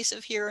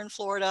invasive here in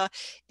Florida.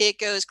 It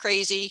goes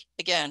crazy.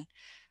 Again,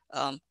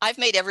 I've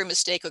made every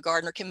mistake a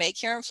gardener can make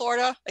here in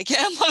Florida.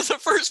 Again, one of the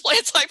first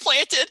plants I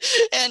planted,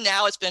 and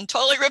now it's been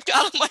totally ripped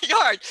out of my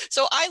yard.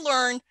 So I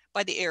learned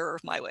by the error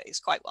of my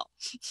ways quite well.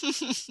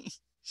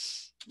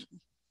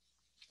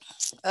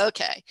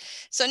 Okay,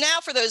 so now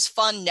for those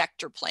fun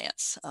nectar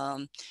plants.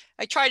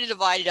 I try to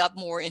divide it up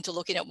more into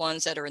looking at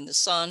ones that are in the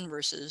sun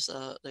versus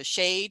the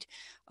shade.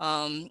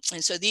 And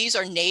so these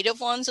are native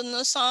ones in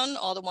the sun,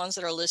 all the ones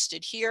that are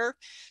listed here.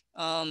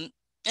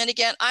 And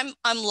again,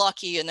 I'm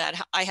lucky in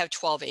that I have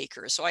 12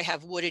 acres. So I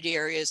have wooded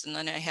areas, and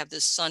then I have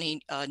this sunny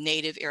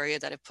native area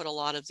that I've put a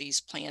lot of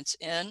these plants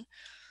in.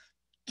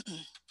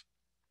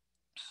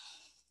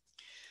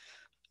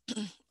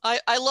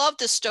 I love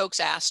the Stokes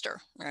aster,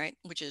 right,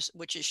 which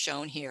is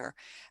shown here.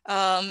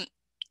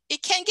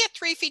 It can get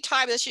 3 feet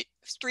high, but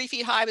 3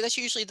 feet high, but that's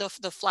usually the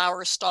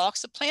flower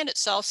stalks. The plant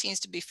itself seems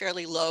to be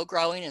fairly low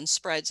growing and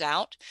spreads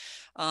out.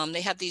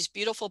 They have these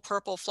beautiful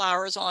purple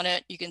flowers on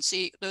it. You can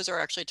see those are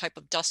actually a type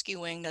of dusky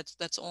wing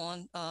that's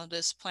on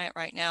this plant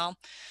right now.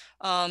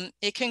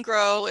 It can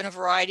grow in a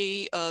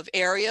variety of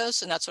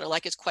areas, and that's what I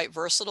like. It's quite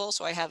versatile,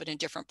 so I have it in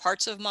different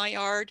parts of my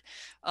yard.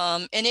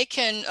 And it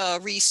can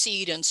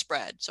reseed and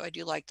spread, so I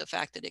do like the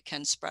fact that it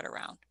can spread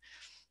around.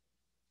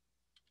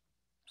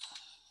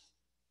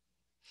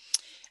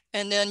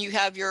 And then you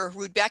have your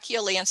Rudbeckia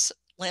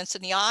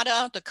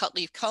lanceolata, the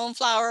cutleaf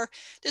coneflower.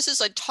 This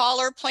is a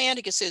taller plant.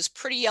 It gets those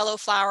pretty yellow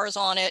flowers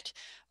on it.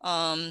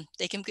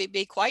 They can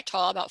be quite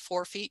tall, about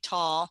 4 feet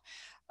tall.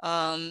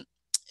 And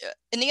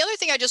the other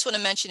thing I just want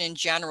to mention in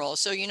general,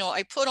 so,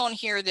 I put on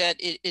here that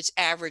it's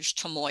average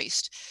to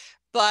moist.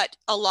 But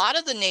a lot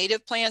of the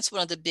native plants,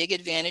 one of the big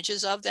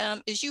advantages of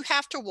them is you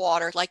have to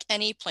water, like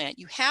any plant,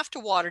 you have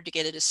to water to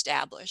get it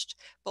established.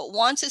 But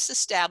once it's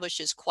established,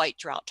 it's quite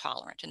drought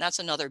tolerant. And that's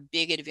another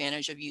big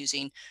advantage of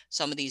using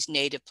some of these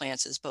native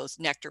plants as both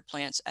nectar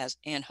plants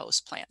and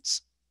host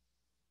plants.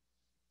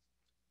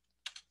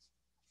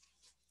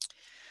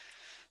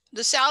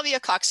 The Salvia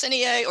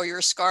coccinea, or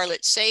your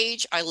scarlet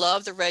sage, I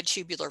love the red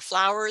tubular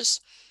flowers.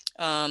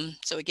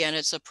 So again,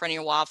 it's a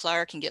perennial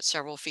wildflower, can get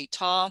several feet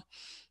tall.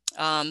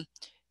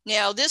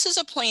 Now, this is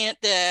a plant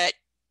that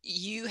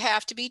you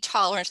have to be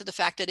tolerant to the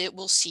fact that it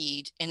will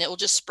seed and it will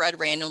just spread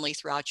randomly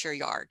throughout your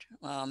yard.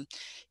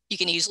 You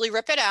can easily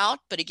rip it out,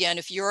 but again,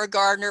 if you're a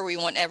gardener, we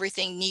want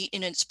everything neat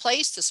in its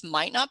place. This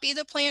might not be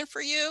the plant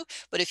for you,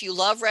 but if you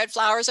love red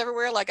flowers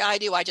everywhere like I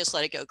do, I just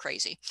let it go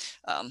crazy.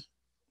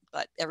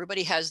 But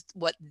everybody has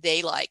what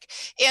they like.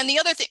 And the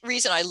other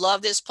reason I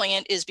love this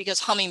plant is because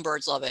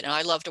hummingbirds love it. And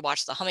I love to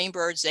watch the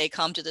hummingbirds. They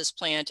come to this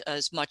plant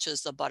as much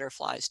as the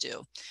butterflies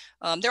do.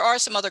 There are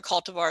some other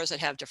cultivars that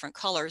have different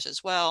colors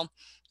as well,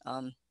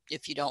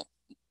 if you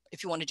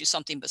want to do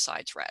something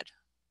besides red.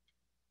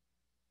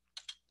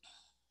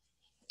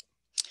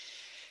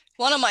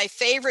 One of my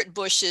favorite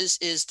bushes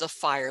is the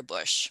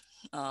firebush.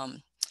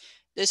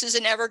 This is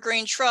an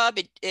evergreen shrub.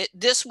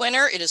 This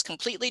winter, it has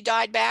completely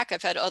died back.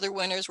 I've had other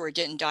winters where it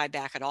didn't die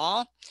back at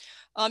all.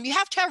 You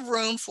have to have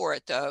room for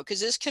it though, because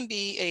this can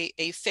be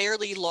a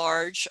fairly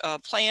large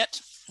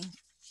plant.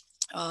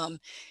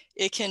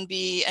 It can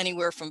be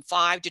anywhere from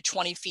 5 to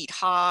 20 feet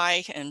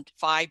high and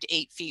 5 to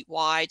 8 feet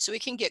wide. So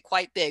it can get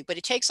quite big, but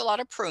it takes a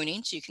lot of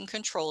pruning, so you can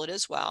control it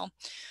as well.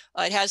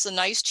 It has the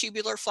nice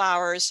tubular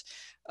flowers.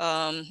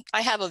 I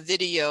have a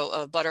video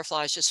of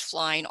butterflies just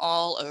flying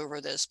all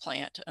over this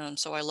plant,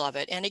 so I love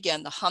it. And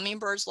again, the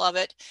hummingbirds love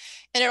it.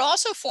 And it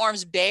also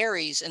forms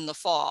berries in the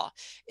fall,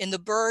 and the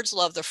birds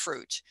love the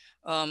fruit.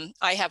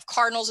 I have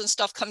cardinals and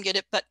stuff come get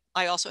it, but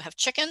I also have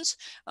chickens,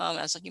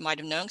 as you might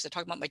have known, because I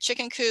talked about my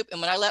chicken coop.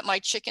 And when I let my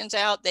chickens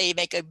out, they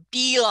make a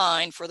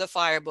beeline for the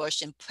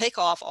firebush and pick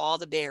off all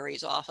the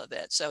berries off of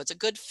it. So it's a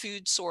good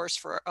food source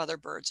for other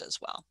birds as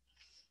well.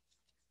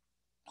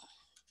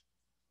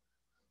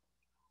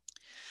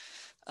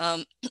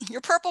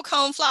 Your purple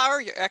cone flower,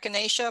 your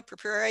Echinacea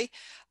purpurea,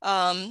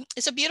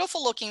 it's a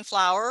beautiful looking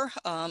flower.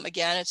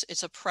 Again,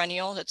 it's a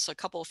perennial that's a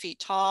couple of feet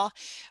tall.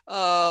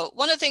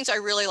 One of the things I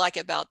really like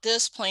about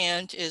this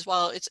plant is,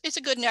 while it's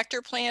a good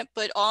nectar plant,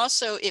 but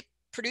also it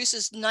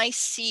produces nice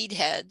seed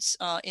heads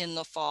in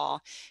the fall.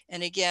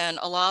 And again,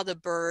 a lot of the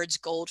birds,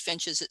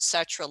 goldfinches,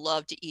 etc.,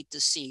 love to eat the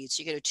seeds.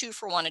 You get a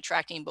 2-for-1,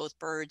 attracting both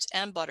birds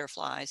and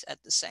butterflies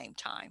at the same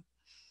time.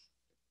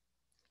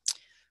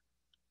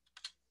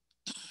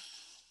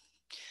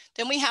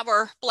 Then we have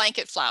our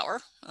blanket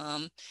flower.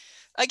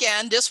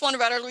 Again, this one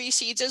readily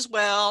seeds as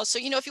well. So,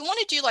 if you want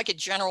to do like a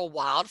general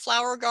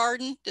wildflower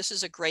garden, this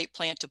is a great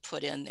plant to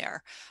put in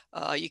there.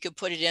 You could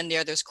put it in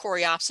there. There's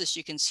Coreopsis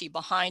you can see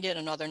behind it,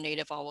 another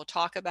native I will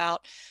talk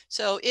about.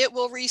 So it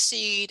will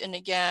reseed. And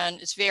again,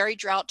 it's very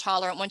drought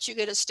tolerant. Once you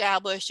get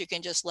established, you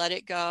can just let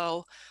it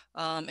go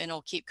and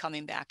it'll keep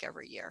coming back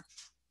every year.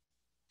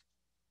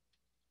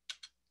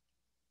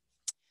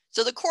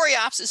 So the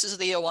Coreopsis is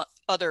the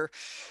other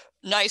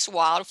nice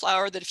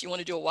wildflower that, if you want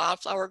to do a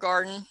wildflower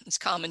garden, its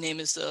common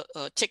name is the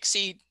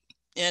tickseed.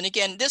 And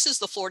again, this is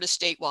the Florida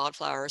state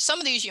wildflower. Some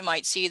of these you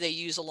might see they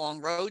use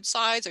along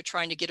roadsides. They're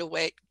trying to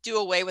do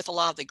away with a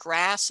lot of the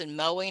grass and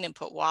mowing and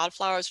put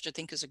wildflowers, which I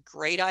think is a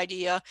great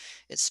idea,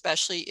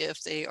 especially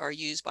if they are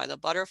used by the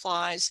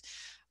butterflies.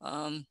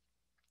 And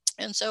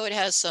so it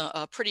has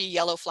a pretty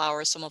yellow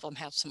flowers. Some of them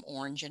have some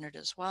orange in it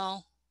as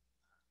well.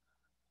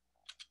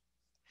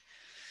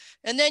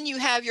 And then you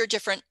have your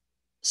different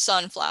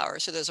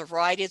sunflowers. So there's a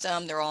variety of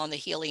them. They're all in the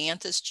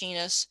Helianthus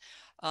genus.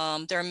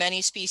 There are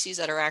many species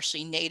that are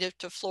actually native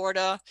to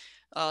Florida.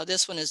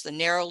 This one is the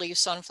narrow leaf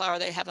sunflower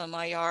they have in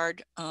my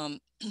yard. And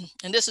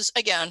this is,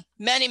 again,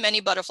 many, many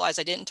butterflies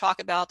I didn't talk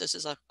about. This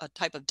is a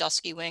type of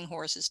dusky wing,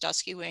 Horace's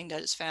dusky wing,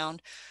 that is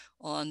found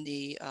on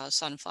the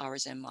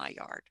sunflowers in my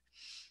yard.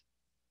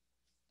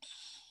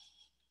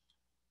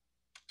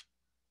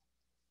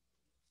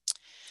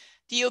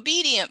 The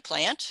obedient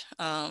plant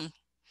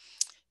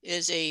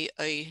is a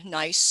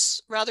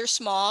nice, rather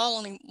small,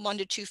 only 1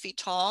 to 2 feet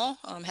tall,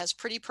 has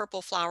pretty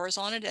purple flowers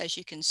on it, as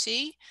you can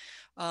see.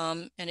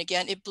 And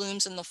again, it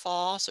blooms in the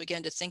fall. So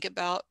again, to think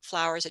about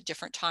flowers at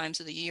different times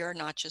of the year,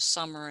 not just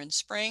summer and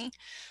spring.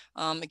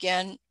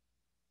 Again,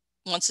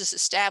 once it's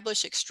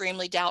established,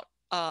 extremely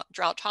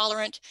drought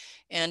tolerant.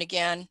 And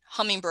again,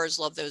 hummingbirds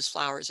love those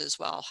flowers as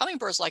well.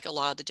 Hummingbirds like a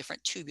lot of the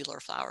different tubular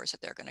flowers that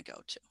they're going to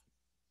go to.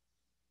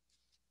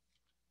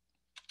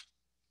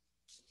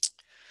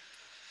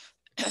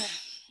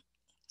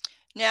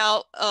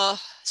 Now,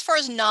 as far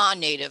as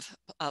non-native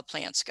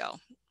plants go,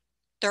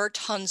 there are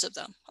tons of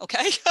them,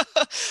 okay?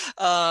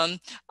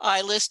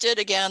 I listed,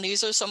 again,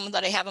 these are some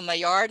that I have in my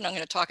yard, and I'm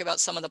going to talk about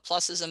some of the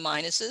pluses and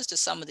minuses to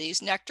some of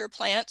these nectar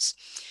plants.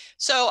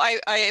 So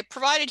I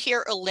provided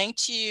here a link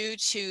to you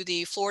to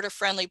the Florida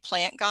Friendly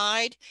Plant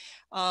Guide.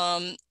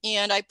 And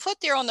I put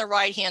there on the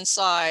right-hand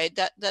side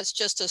that's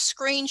just a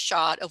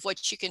screenshot of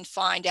what you can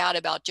find out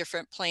about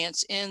different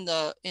plants in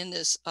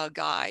this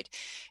guide.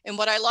 And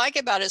what I like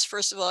about it is,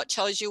 first of all, it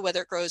tells you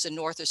whether it grows in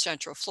North or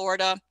Central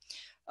Florida.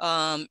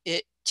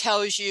 It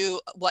tells you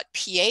what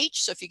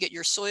pH. So if you get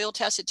your soil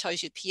test, it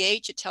tells you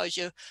pH. It tells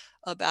you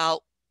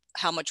about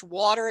how much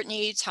water it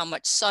needs, how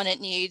much sun it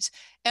needs,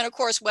 and of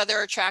course, whether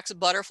it attracts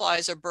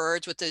butterflies or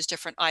birds with those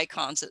different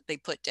icons that they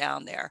put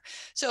down there.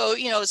 So,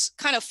 it's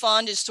kind of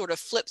fun to sort of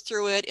flip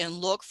through it and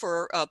look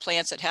for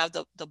plants that have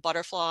the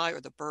butterfly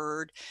or the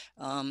bird,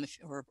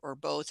 or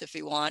both if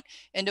you want,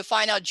 and to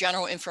find out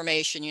general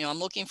information. I'm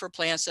looking for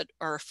plants that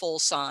are full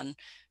sun,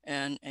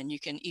 and you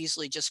can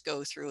easily just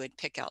go through and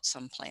pick out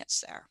some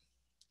plants there.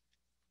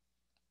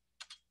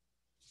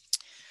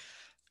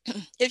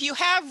 If you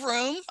have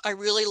room, I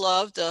really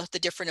love the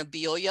different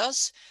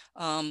abelias.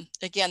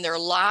 Again, there are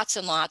lots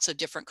and lots of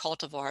different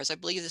cultivars. I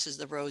believe this is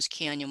the Rose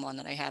Canyon one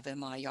that I have in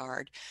my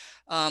yard.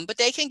 But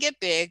they can get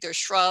big. They're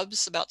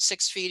shrubs about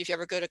 6 feet. If you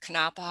ever go to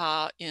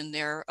Kanapaha in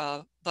their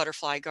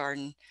butterfly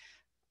garden,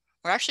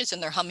 or actually it's in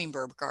their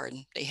hummingbird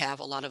garden, they have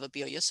a lot of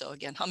abelias. So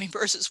again,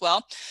 hummingbirds as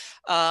well.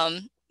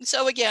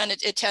 So again,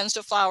 it tends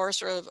to flower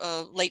sort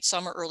of late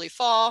summer, early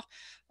fall.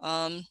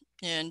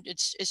 And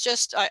it's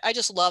just, I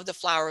just love the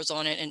flowers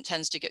on it, and it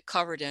tends to get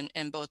covered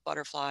in both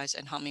butterflies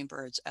and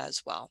hummingbirds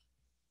as well.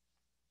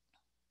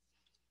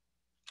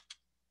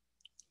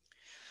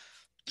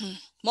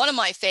 One of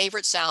my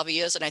favorite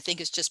salvias, and I think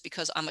it's just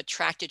because I'm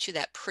attracted to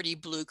that pretty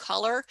blue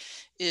color,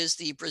 is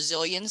the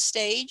Brazilian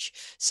sage.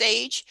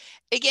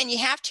 Again, you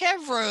have to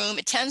have room.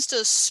 It tends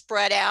to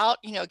spread out,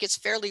 it gets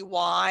fairly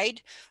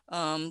wide.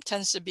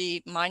 Tends to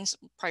be, mine's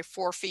probably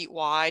 4 feet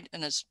wide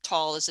and as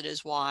tall as it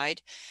is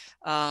wide.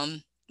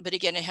 But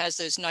again, it has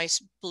those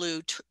nice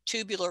blue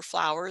tubular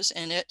flowers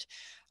in it.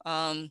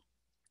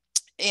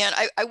 And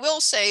I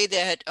will say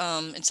that,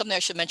 and something I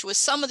should mention with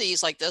some of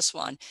these, like this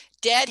one,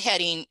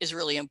 deadheading is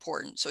really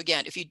important. So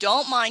again, if you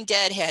don't mind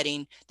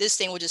deadheading, this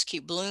thing will just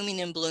keep blooming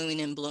and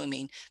blooming and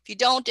blooming. If you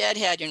don't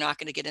deadhead, you're not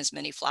going to get as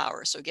many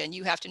flowers. So again,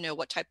 you have to know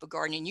what type of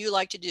gardening you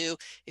like to do.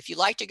 If you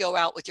like to go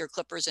out with your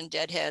clippers and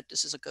deadhead,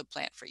 this is a good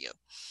plant for you.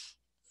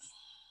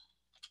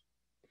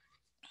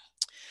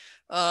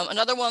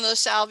 Another one of the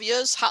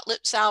salvias, hot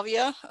lip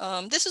salvia.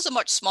 This is a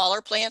much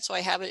smaller plant, so I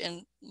have it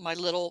in my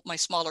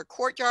smaller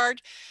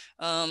courtyard.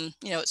 You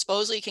know, it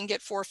supposedly can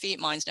get 4 feet.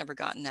 Mine's never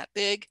gotten that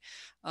big.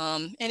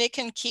 And it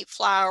can keep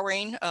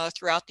flowering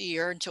throughout the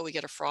year until we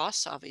get a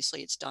frost.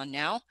 Obviously, it's done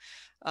now.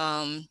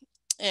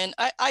 And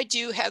I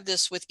do have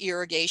this with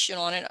irrigation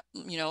on it,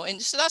 you know,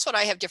 and so that's what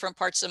I have different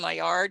parts of my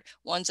yard.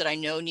 Ones that I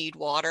know need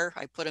water,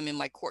 I put them in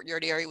my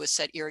courtyard area with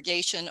set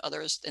irrigation.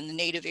 Others in the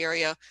native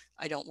area,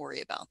 I don't worry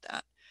about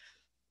that.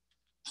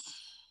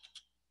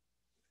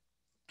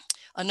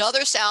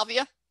 Another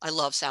salvia, I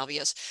love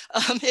salvias,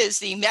 is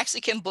the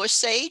Mexican bush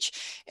sage.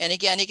 And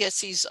again, it gets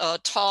these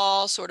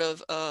tall sort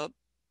of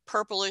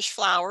purplish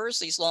flowers,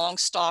 these long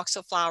stalks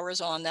of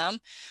flowers on them.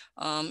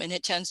 And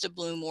it tends to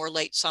bloom more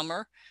late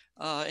summer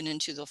and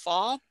into the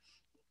fall.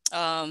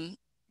 And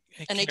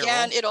Carol,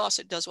 again, it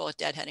also does well with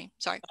deadheading.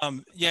 Sorry.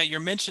 Yeah,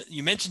 you mentioned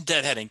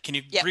deadheading. Can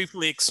you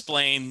briefly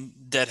explain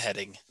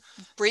deadheading?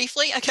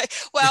 Briefly? Okay.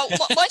 Well,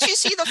 once you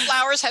see the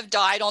flowers have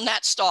died on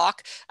that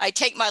stalk, I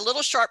take my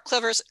little sharp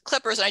clippers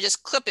and I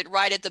just clip it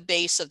right at the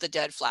base of the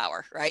dead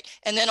flower, right?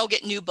 And then it'll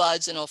get new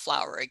buds and it'll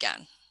flower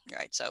again,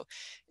 right? So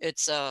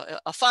it's a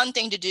fun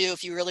thing to do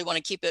if you really want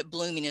to keep it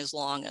blooming as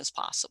long as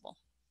possible.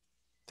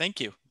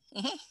 Thank you.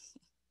 Mm-hmm.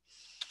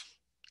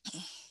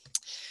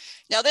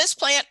 Now this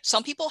plant,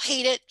 some people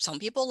hate it, some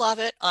people love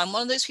it. I'm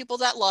one of those people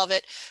that love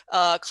it.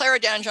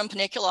 Clerodendron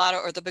paniculata,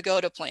 or the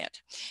pagoda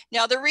plant.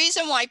 Now the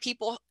reason why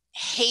people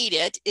hate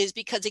it is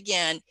because,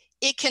 again,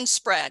 it can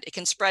spread. It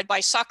can spread by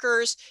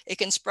suckers. It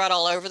can spread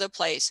all over the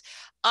place.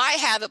 I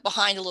have it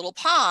behind a little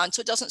pond, so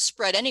it doesn't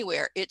spread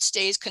anywhere. It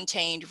stays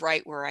contained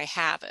right where I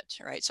have it,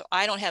 right? So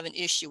I don't have an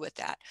issue with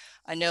that.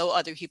 I know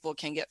other people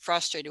can get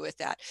frustrated with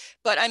that.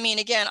 But I mean,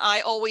 again,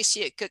 I always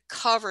see it get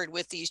covered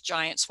with these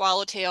giant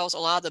swallowtails. A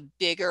lot of the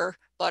bigger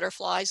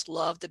butterflies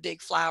love the big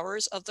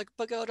flowers of the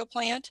pagoda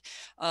plant.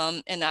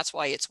 And that's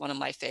why it's one of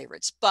my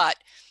favorites. But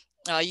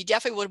you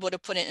definitely would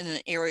have put it in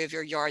an area of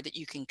your yard that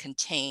you can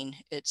contain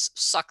its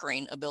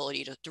suckering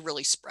ability to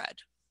really spread.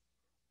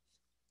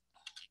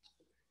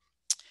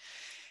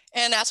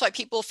 And that's why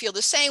people feel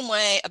the same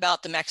way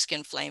about the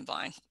Mexican flame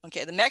vine.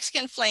 Okay, the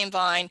Mexican flame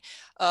vine,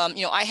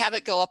 you know, I have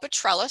it go up a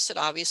trellis. It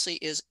obviously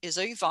is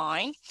a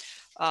vine.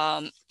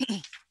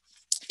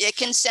 It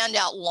can send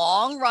out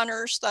long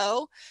runners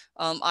though.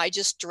 I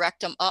just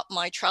direct them up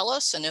my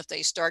trellis, and if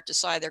they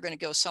decide they're going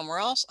to go somewhere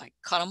else, I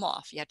cut them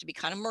off. You have to be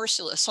kind of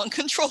merciless on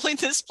controlling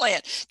this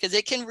plant because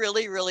it can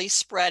really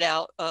spread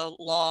out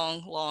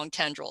long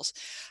tendrils.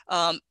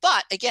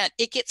 But again,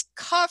 it gets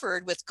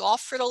covered with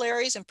golf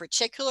fritillaries in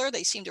particular.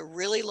 They seem to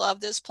really love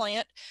this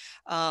plant.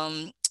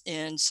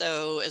 And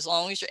so as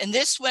long as and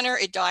this winter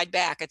it died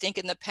back. I think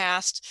in the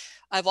past,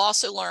 I've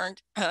also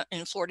learned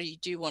in Florida, you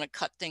do want to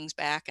cut things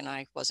back, and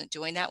I wasn't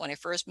doing that. When I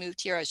first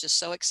moved here, I was just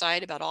so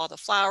excited about all the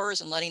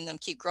flowers and letting them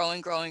keep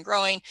growing.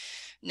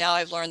 Now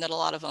I've learned that a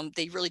lot of them,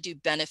 they really do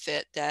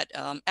benefit that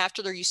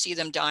after you see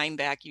them dying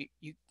back, you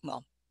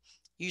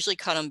usually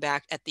cut them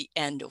back at the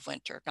end of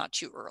winter, not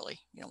too early.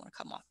 You don't want to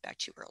cut them off back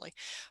too early.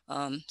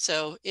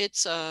 So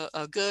it's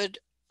a good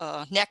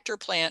nectar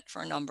plant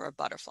for a number of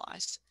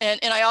butterflies. And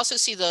I also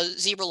see the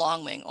zebra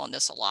longwing on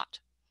this a lot.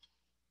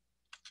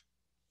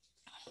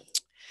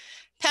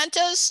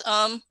 Pentas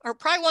are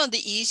probably one of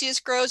the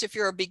easiest grows. If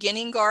you're a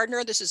beginning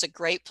gardener, this is a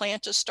great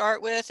plant to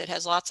start with. It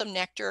has lots of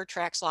nectar,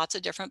 attracts lots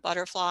of different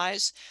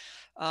butterflies.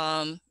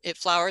 It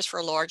flowers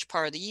for a large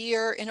part of the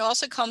year, and it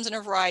also comes in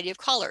a variety of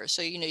colors.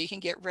 So, you know, you can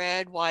get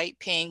red, white,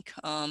 pink,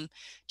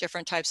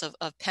 different types of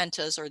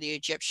pentas, or the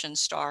Egyptian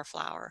star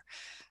flower.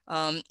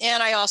 And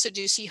I also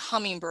do see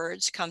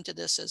hummingbirds come to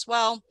this as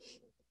well.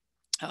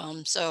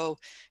 So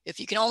if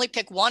you can only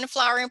pick one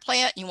flowering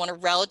plant, you want a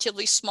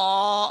relatively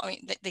small, I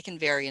mean, they can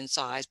vary in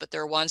size, but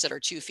there are ones that are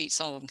 2 feet.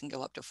 Some of them can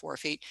go up to 4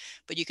 feet,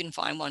 but you can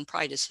find one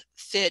probably to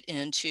fit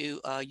into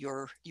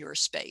your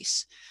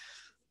space.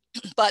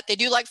 But they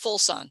do like full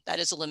sun. That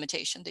is a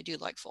limitation. They do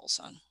like full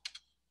sun.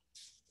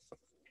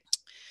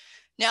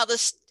 Now the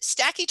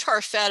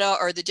Stachytarfeta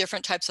are the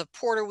different types of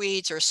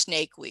porterweeds or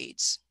snake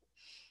weeds.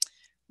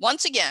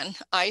 Once again,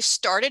 I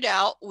started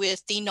out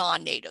with the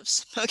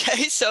non-natives,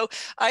 okay? So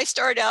I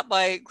started out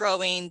by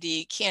growing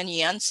the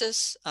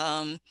Canyonensis,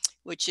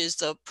 which is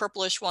the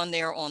purplish one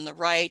there on the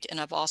right,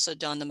 and I've also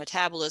done the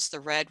Metabolus, the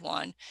red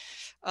one.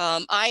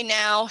 I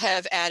now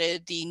have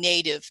added the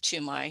native to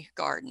my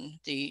garden,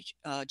 the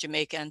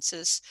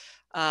Jamaicensis.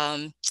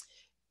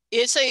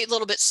 It's a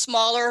little bit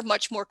smaller,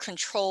 much more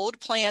controlled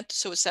plant,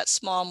 so it's that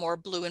small, more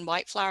blue and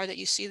white flower that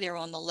you see there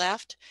on the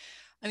left.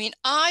 I mean,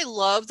 I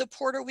love the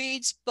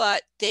porterweeds,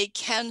 but they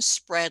can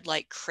spread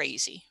like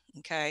crazy.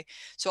 Okay,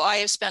 so I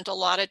have spent a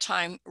lot of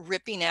time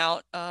ripping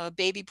out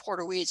baby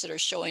porterweeds that are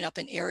showing up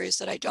in areas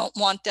that I don't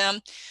want them.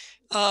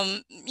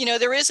 You know,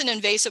 there is an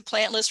invasive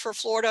plant list for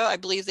Florida. I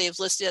believe they've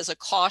listed as a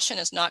caution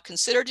as not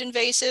considered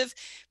invasive,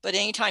 but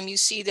anytime you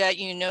see that,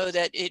 you know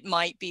that it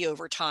might be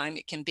over time,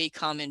 it can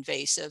become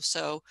invasive.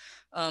 So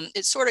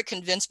it sort of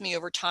convinced me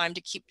over time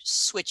to keep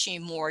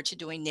switching more to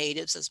doing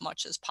natives as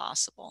much as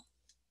possible.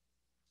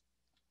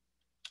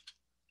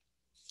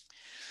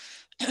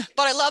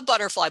 But I love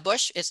butterfly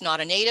bush. It's not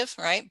a native,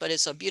 right? But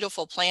it's a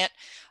beautiful plant.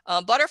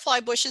 Butterfly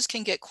bushes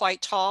can get quite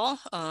tall,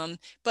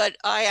 but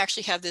I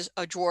actually have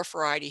a dwarf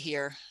variety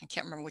here. I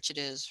can't remember which it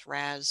is,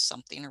 Raz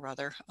something or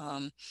other.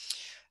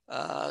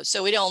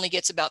 So it only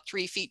gets about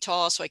 3 feet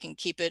tall, so I can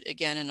keep it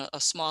again in a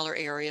smaller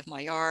area of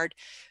my yard.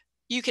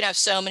 You can have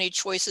so many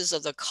choices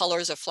of the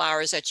colors of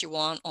flowers that you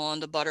want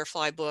on the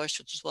butterfly bush,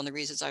 which is one of the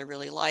reasons I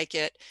really like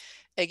it.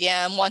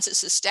 Again, once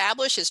it's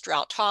established, it's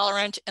drought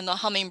tolerant, and the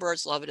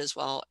hummingbirds love it as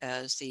well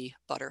as the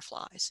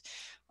butterflies.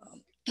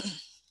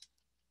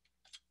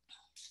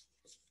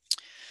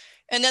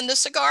 And then the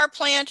cigar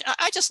plant,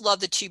 I just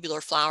love the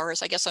tubular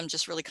flowers. I guess I'm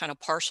just really kind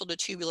of partial to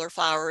tubular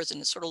flowers, and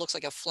it sort of looks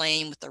like a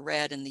flame with the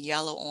red and the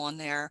yellow on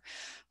there.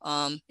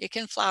 It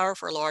can flower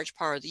for a large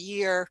part of the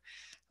year.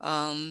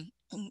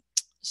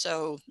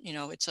 So, you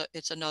know,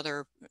 it's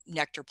another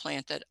nectar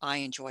plant that I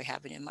enjoy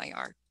having in my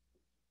yard.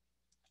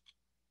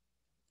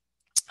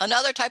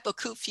 Another type of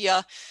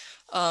Kupfia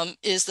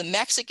is the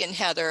Mexican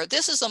heather.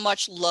 This is a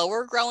much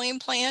lower growing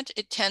plant.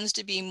 It tends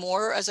to be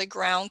more as a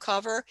ground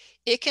cover.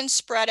 It can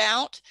spread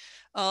out.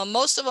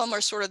 Most of them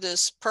are sort of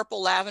this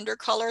purple lavender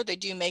color. They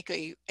do make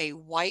a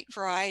white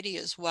variety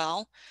as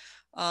well.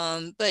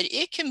 But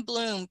it can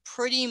bloom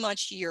pretty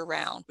much year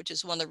round, which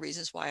is one of the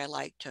reasons why I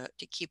like to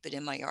keep it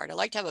in my yard. I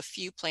like to have a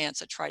few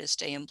plants that try to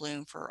stay in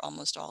bloom for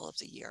almost all of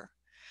the year.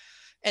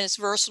 And it's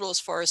versatile as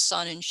far as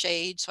sun and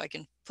shade, so I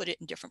can put it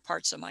in different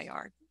parts of my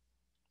yard.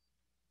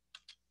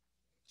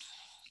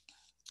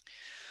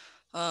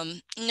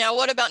 Now,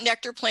 what about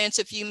nectar plants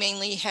if you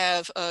mainly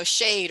have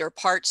shade or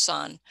part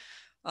sun?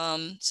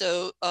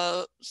 So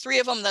 3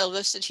 of them that are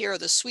listed here are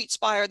the sweet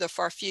spire, the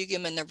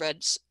farfugum, and the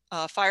red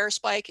fire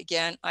spike.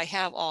 Again, I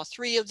have all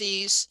 3 of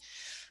these.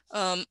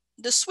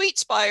 The sweet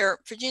spire,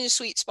 Virginia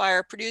sweet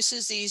spire,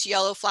 produces these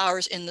yellow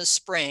flowers in the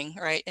spring,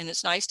 right? And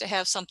it's nice to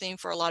have something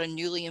for a lot of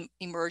newly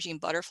emerging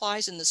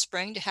butterflies in the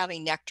spring to have a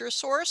nectar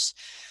source.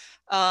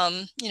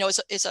 You know,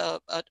 it's a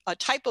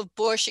type of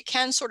bush. It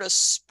can sort of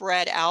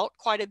spread out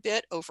quite a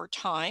bit over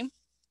time.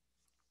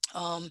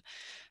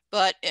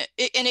 But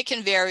it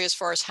can vary as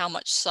far as how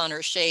much sun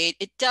or shade.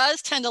 It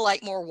does tend to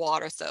like more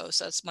water though.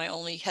 So that's my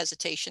only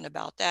hesitation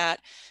about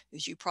that,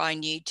 is you probably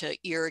need to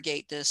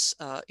irrigate this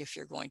if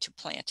you're going to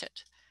plant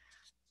it.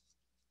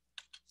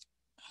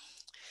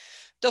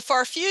 The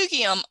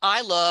farfugium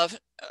I love.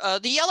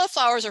 The yellow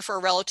flowers are for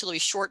a relatively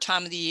short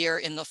time of the year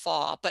in the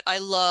fall, but I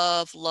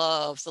love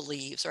the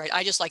leaves, right?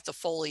 I just like the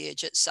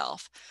foliage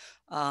itself.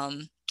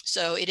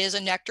 So it is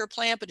a nectar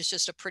plant, but it's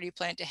just a pretty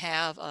plant to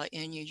have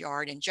in your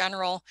yard in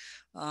general.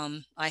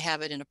 I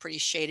have it in a pretty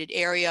shaded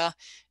area.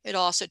 It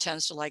also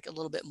tends to like a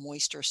little bit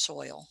moister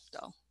soil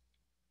though.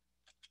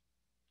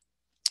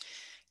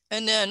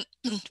 And then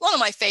one of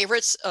my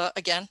favorites,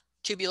 again,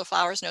 tubular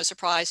flowers, no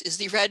surprise, is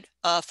the red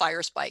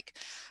fire spike.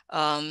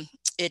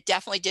 It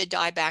definitely did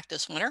die back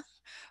this winter.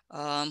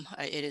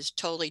 It is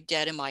totally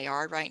dead in my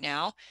yard right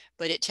now,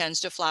 but it tends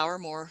to flower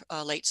more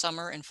late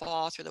summer and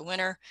fall through the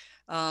winter.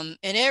 And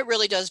it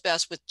really does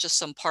best with just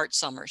some part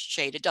summer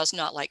shade. It does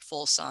not like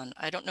full sun.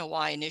 I don't know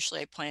why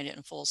initially I planted it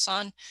in full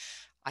sun.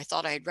 I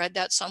thought I had read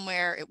that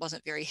somewhere. It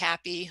wasn't very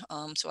happy.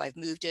 So I've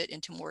moved it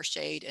into more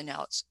shade, and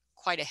now it's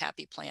quite a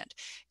happy plant.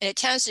 And it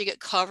tends to get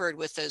covered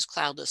with those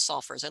cloudless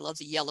sulfurs. I love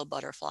the yellow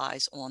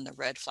butterflies on the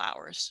red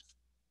flowers.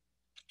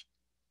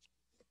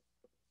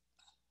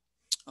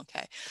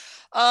 Okay.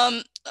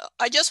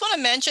 I just want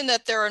to mention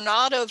that there are a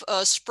lot of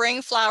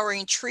spring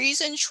flowering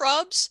trees and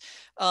shrubs.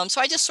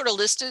 So I just sort of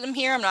listed them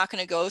here. I'm not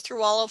going to go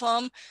through all of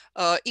them.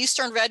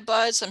 Eastern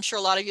redbuds, I'm sure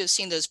a lot of you have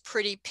seen those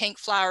pretty pink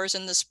flowers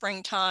in the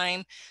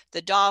springtime.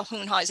 The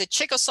Dahoonha, the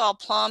Chickasaw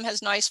plum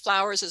has nice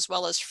flowers as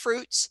well as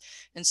fruits,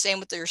 and same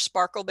with their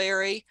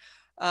sparkleberry.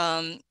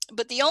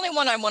 But the only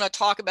one I want to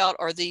talk about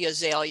are the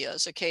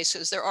azaleas. Okay, so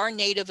there are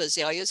native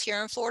azaleas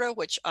here in Florida,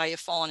 which I have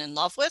fallen in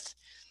love with.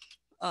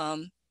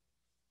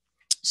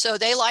 So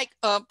they like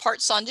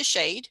part sun to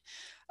shade.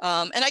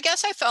 And I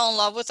guess I fell in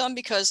love with them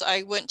because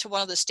I went to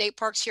one of the state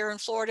parks here in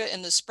Florida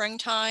in the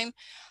springtime,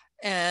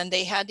 and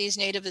they had these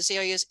native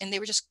azaleas, and they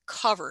were just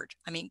covered,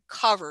 I mean,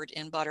 covered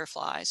in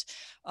butterflies.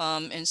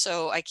 And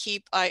so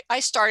I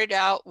started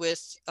out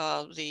with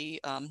the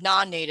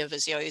non-native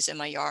azaleas in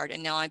my yard,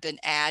 and now I've been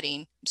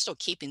adding, I'm still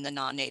keeping the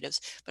non-natives,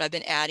 but I've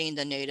been adding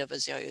the native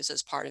azaleas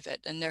as part of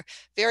it. And they're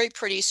very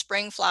pretty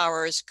spring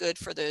flowers, good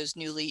for those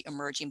newly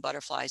emerging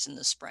butterflies in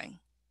the spring.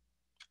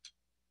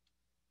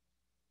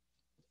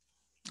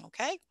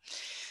 Okay,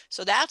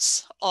 so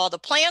that's all the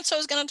plants I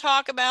was going to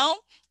talk about.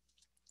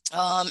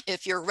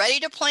 If you're ready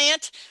to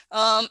plant,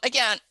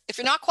 again, if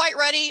you're not quite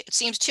ready, it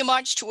seems too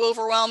much, too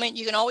overwhelming,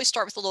 you can always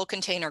start with a little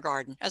container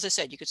garden. As I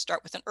said, you could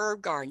start with an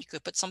herb garden. You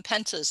could put some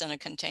pentas in a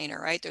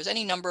container, right? There's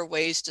any number of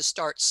ways to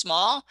start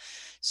small,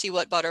 see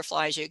what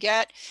butterflies you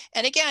get.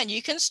 And again,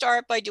 you can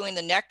start by doing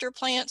the nectar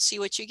plants, see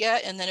what you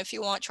get. And then if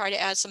you want, try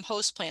to add some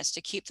host plants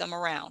to keep them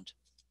around.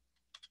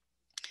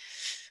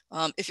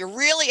 If you're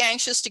really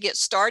anxious to get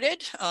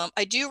started,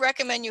 I do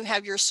recommend you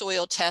have your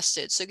soil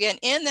tested. So again,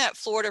 in that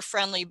Florida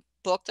Friendly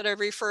book that I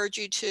referred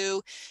you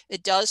to,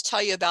 it does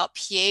tell you about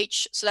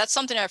pH. So that's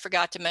something I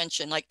forgot to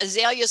mention. Like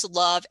azaleas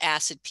love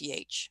acid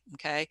pH,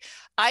 okay?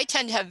 I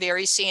tend to have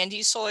very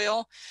sandy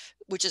soil,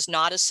 which is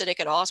not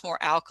acidic at all. It's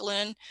more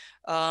alkaline.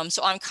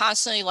 So I'm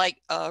constantly like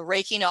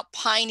raking up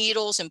pine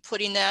needles and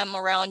putting them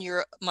around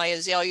my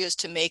azaleas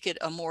to make it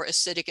a more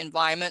acidic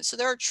environment. So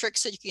there are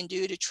tricks that you can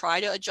do to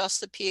try to adjust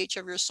the pH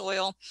of your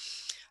soil.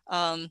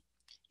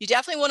 You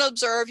definitely want to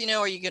observe, you know,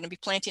 are you going to be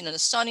planting in a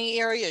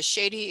sunny area, a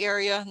shady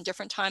area, in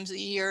different times of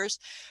the years?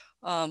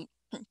 And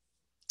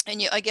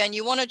again,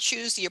 you want to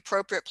choose the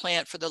appropriate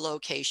plant for the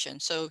location.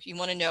 So you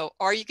want to know,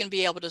 are you going to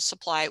be able to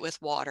supply it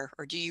with water,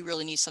 or do you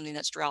really need something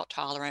that's drought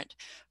tolerant,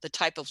 the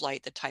type of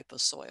light, the type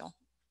of soil?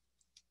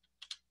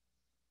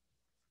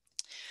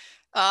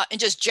 And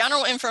just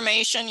general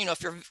information, you know,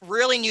 if you're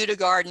really new to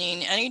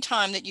gardening,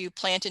 anytime that you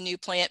plant a new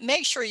plant,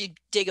 make sure you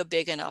dig a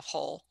big enough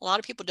hole. A lot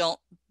of people don't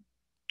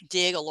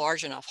dig a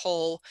large enough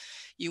hole.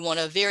 You want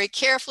to very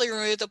carefully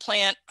remove the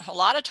plant. A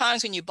lot of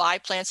times when you buy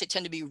plants, they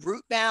tend to be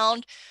root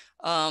bound.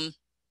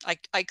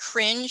 I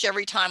cringe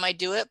every time I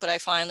do it, but I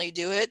finally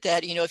do it,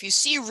 that, you know, if you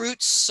see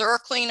roots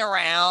circling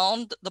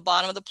around the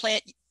bottom of the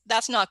plant,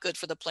 that's not good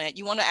for the plant.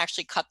 You want to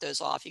actually cut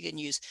those off. You can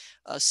use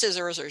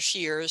scissors or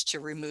shears to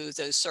remove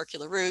those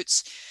circular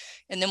roots.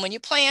 And then when you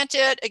plant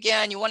it,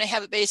 again, you want to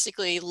have it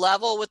basically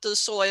level with the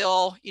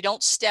soil. You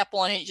don't step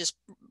on it, you just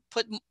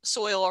put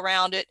soil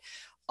around it.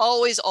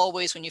 Always,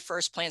 always, when you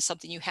first plant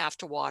something, you have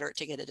to water it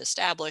to get it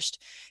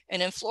established. And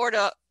in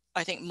Florida,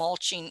 I think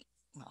mulching,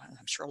 well,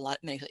 I'm sure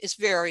it's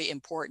very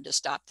important to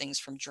stop things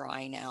from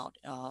drying out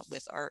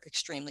with our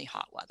extremely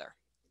hot weather.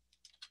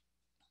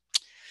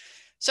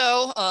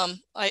 So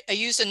I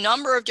used a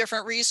number of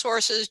different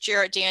resources.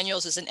 Jarrett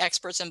Daniels is an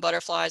expert in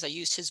butterflies. I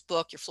used his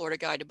book, Your Florida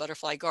Guide to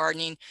Butterfly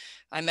Gardening.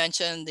 I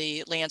mentioned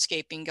the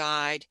landscaping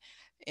guide.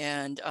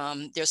 And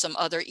there's some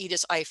other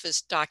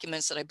IFAS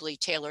documents that I believe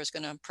Taylor is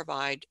going to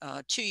provide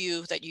to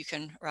you that you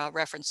can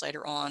reference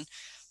later on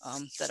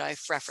that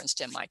I've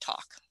referenced in my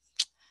talk.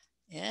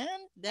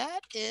 And that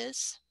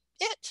is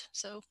it.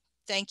 So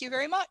thank you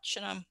very much.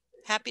 And I'm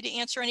happy to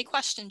answer any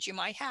questions you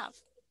might have.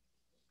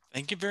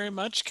 Thank you very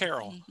much,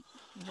 Carol.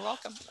 You're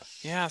welcome.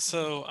 Yeah,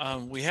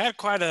 so we had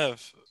quite a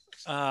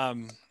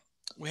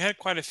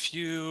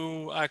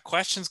few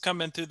questions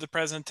come in through the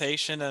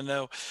presentation. I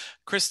know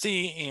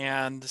Christy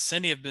and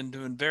Cindy have been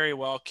doing very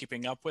well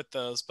keeping up with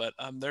those, but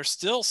there's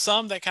still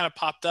some that kind of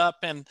popped up,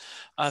 and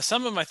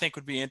some of them I think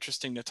would be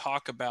interesting to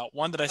talk about.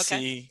 One that I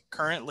see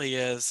currently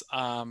is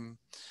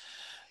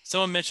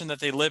someone mentioned that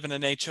they live in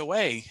an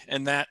HOA,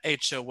 and that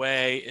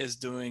HOA is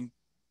doing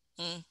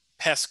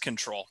pest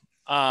control.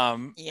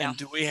 And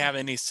do we have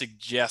any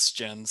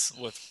suggestions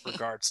with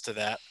regards to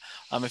that?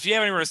 If you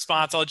have any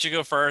response, I'll let you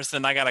go first.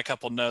 And I got a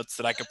couple notes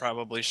that I could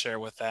probably share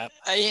with that.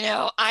 You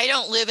know, I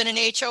don't live in an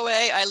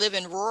HOA. I live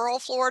in rural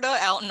Florida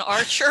out in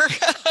Archer.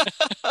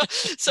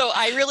 So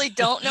I really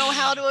don't know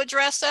how to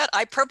address that.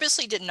 I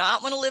purposely did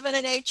not want to live in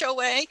an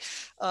HOA.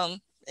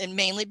 And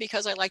mainly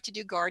because I like to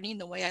do gardening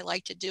the way I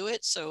like to do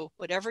it. So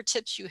whatever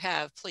tips you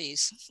have,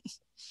 please.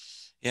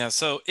 Yeah,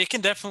 so it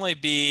can definitely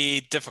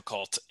be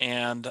difficult.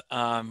 And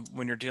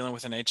when you're dealing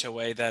with an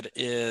HOA that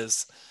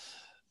is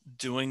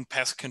doing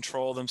pest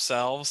control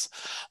themselves,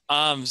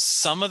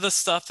 some of the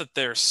stuff that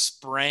they're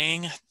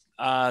spraying,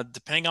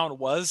 depending on what it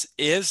was,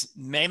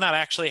 may not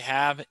actually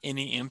have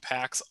any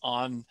impacts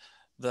on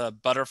the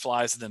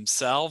butterflies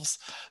themselves,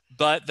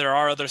 but there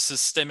are other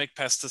systemic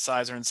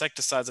pesticides or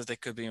insecticides that they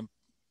could be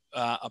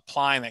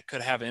applying that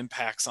could have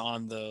impacts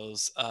on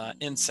those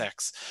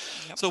insects.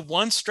 So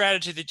one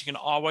strategy that you can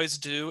always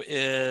do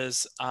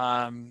is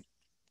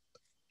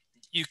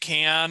you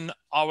can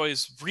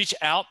always reach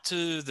out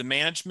to the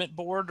management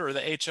board or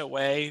the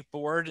HOA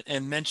board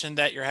and mention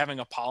that you're having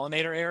a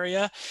pollinator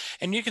area.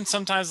 And you can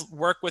sometimes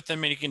work with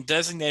them and you can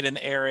designate an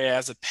area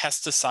as a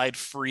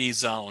pesticide-free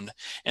zone.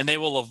 And they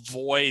will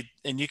avoid,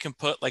 and you can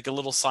put like a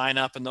little sign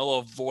up and they'll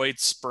avoid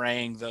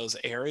spraying those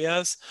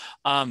areas.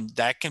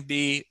 That can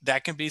be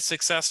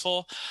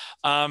successful.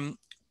 And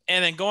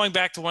then going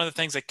back to one of the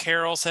things that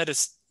Carol said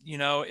is, you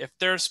know, if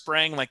they're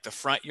spraying like the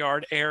front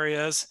yard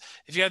areas,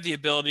 if you have the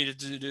ability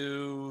to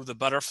do the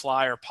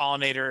butterfly or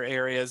pollinator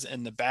areas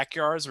in the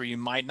backyards where you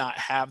might not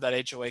have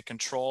that HOA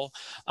control,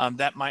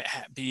 that might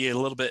be a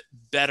little bit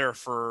better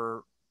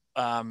for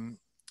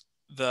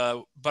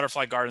the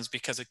butterfly gardens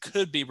because it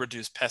could be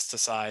reduced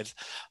pesticides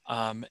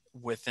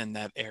within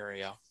that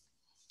area.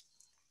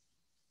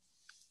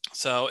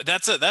 So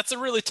that's a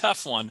really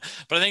tough one,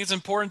 but I think it's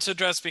important to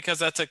address because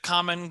that's a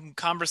common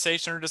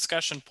conversation or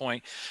discussion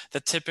point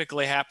that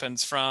typically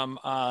happens from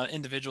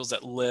individuals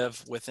that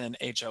live within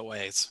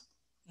HOAs.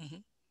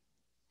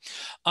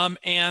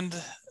 And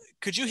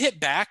could you hit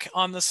back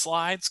on the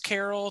slides,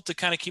 Carol, to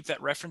kind of keep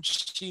that reference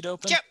sheet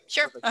open?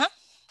 Sure.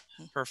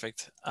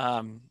 Perfect.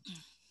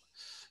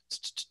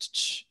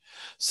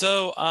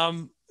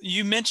 So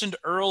you mentioned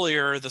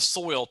earlier the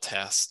soil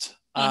test.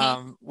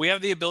 We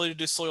have the ability to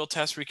do soil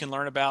tests where you can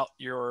learn about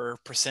your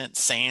percent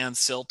sand,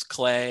 silt,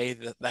 clay,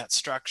 that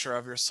structure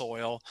of your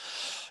soil.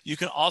 You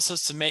can also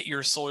submit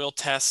your soil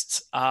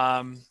tests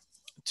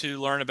to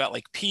learn about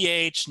like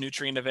pH,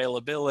 nutrient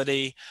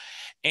availability,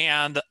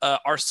 and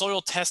our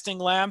soil testing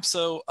lab.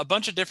 So a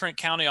bunch of different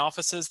county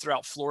offices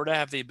throughout Florida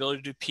have the ability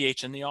to do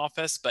pH in the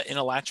office, but in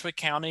Alachua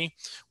County,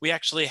 we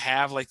actually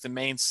have like the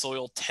main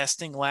soil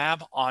testing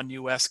lab on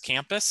US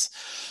campus.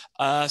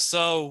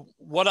 So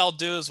what I'll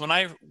do is when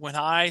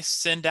I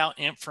send out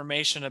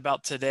information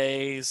about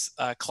today's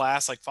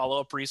class, like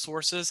follow-up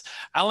resources,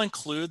 I'll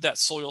include that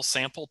soil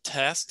sample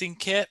testing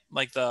kit,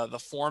 like the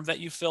form that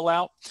you fill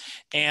out,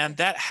 and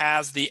that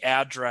has the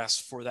address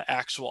for the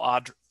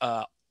actual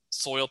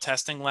soil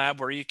testing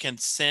lab where you can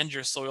send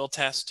your soil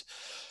test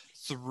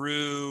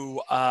through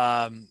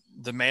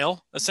the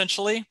mail,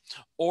 essentially,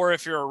 or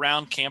if you're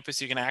around campus,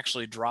 you can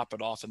actually drop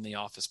it off in the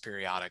office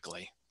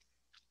periodically.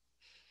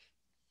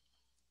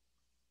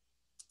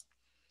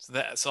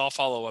 So I'll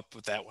follow up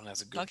with that one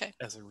as a good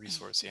as a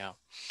resource. Yeah.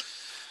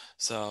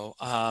 So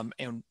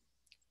and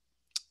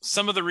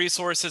some of the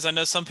resources, I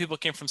know some people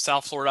came from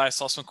South Florida. I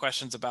saw some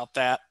questions about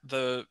that.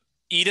 The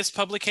IFAS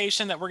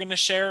publication that we're going to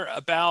share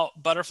about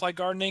butterfly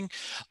gardening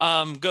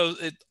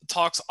it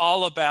talks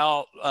all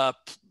about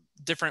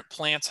different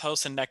plants,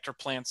 hosts, and nectar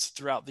plants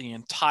throughout the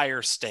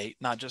entire state,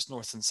 not just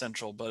North and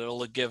Central, but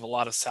it'll give a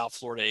lot of South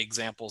Florida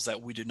examples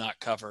that we do not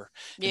cover.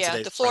 Yeah,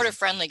 the Florida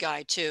Friendly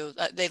Guide too.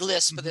 They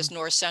list whether it's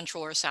North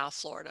Central or South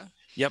Florida.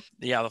 Yep.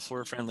 Yeah, the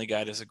Florida Friendly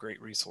Guide is a great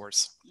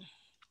resource.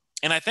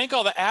 And I think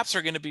all the apps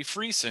are going to be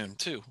free soon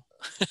too.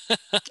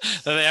 That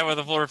they have with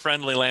the Florida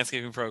Friendly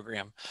Landscaping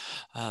Program.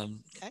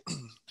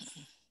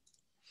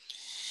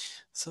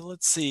 So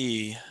let's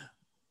see.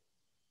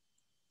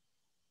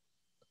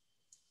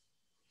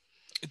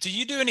 Do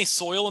you do any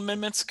soil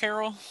amendments,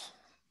 Carol?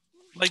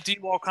 Like, do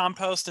you all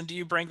compost and do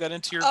you bring that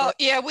into your garden?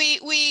 Yeah,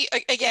 we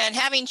again,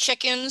 having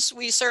chickens,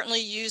 we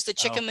certainly use the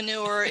chicken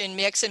manure and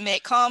mix and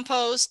make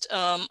compost.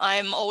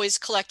 I'm always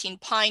collecting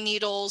pine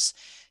needles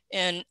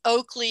and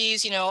oak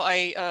leaves. You know,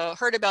 I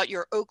heard about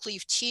your oak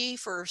leaf tea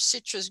for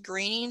citrus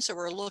greening, so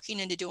we're looking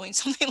into doing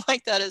something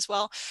like that as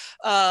well.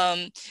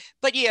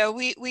 But yeah,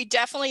 we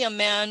definitely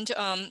amend.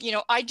 You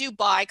know, I do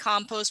buy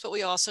compost, but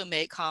we also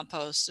make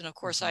compost, and of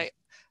course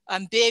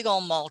I'm big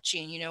on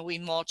mulching. You know, we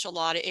mulch a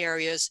lot of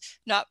areas,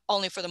 not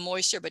only for the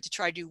moisture, but to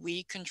try to do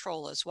weed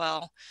control as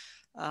well.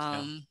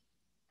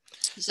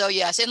 So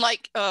yes, and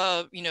like,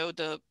 you know,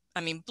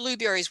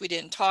 blueberries we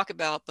didn't talk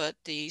about, but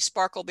the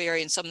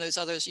sparkleberry and some of those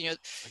others, you know,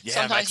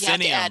 sometimes you have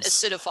to add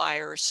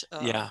acidifiers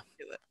to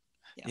it.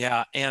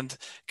 Yeah, and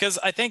because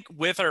I think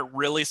with our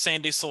really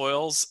sandy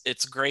soils,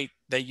 it's great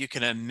that you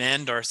can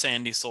amend our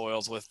sandy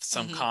soils with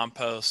some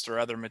compost or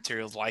other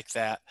materials like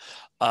that,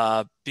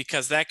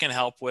 because that can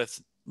help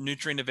with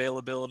nutrient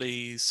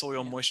availability,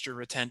 soil moisture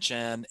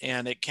retention,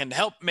 and it can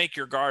help make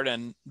your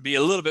garden be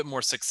a little bit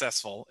more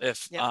successful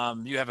if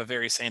you have a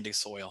very sandy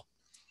soil.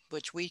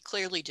 Which we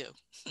clearly do.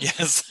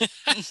 Yes.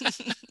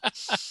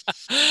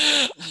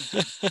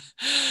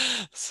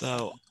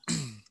 So,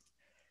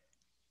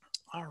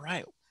 all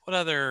right. What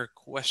other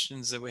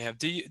questions that we have?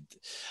 Do you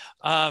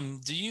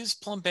use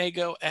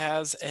plumbago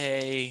as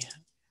a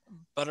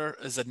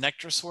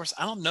nectar source?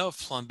 I don't know if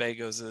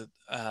plumbago is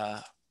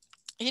a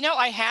you know,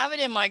 I have it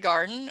in my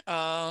garden,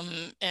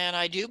 and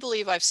I do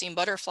believe I've seen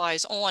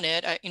butterflies on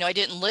it. You know, I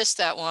didn't list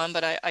that one,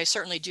 but I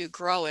certainly do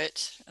grow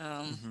it.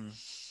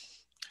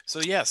 So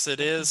yes,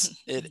 it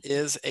is. It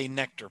is a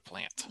nectar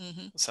plant.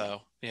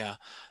 So yeah,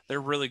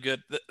 they're really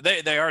good.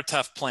 They are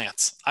tough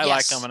plants. I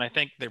like them, and I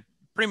think they're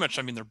pretty much.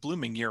 I mean, they're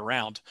blooming year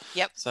round.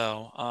 Yep.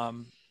 So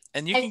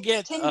and you can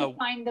get. I tend to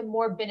find them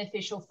more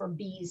beneficial for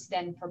bees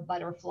than for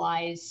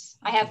butterflies.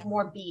 I have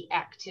more bee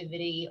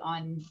activity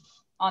on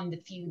the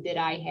few that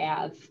I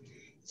have.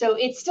 So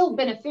it's still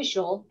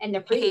beneficial, and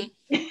they're pretty.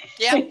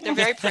 Yeah, they're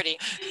very pretty.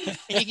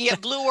 And you can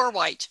get blue or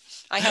white.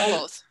 I have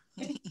both.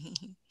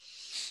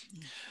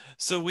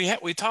 So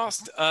we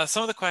tossed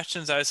some of the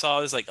questions I saw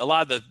is like a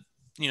lot of the,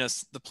 you know,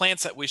 the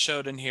plants that we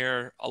showed in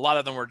here, a lot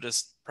of them were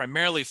just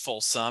primarily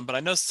full sun, but I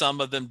know some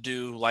of them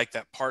do like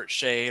that part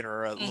shade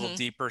or a little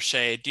deeper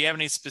shade. Do you have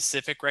any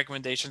specific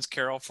recommendations,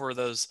 Carol, for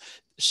those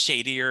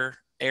shadier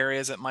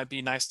areas that might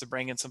be nice to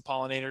bring in some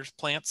pollinators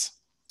plants?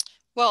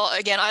 Well,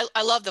 again,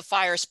 I love the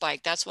fire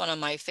spike. That's one of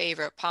my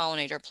favorite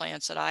pollinator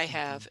plants that I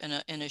have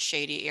in a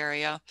shady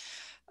area.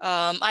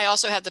 I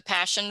also have the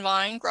passion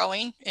vine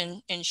growing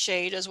in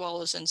shade as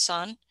well as in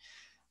sun.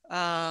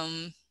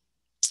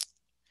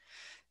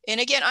 And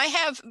again, I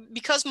have,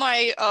 because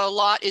my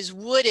lot is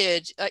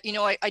wooded, you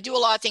know, I do a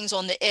lot of things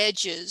on the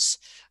edges.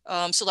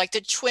 So like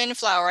the twin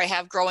flower I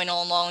have growing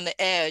along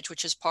the edge,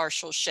 which is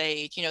partial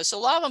shade, you know, so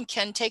a lot of them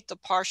can take the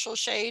partial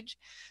shade.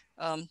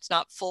 It's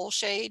not full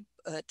shade,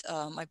 but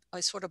I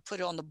sort of put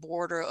it on the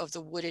border of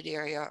the wooded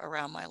area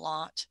around my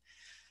lot.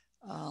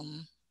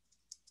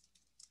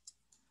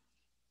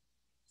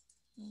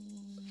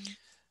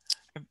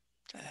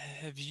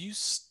 Have you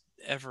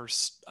ever,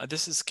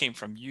 this came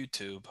from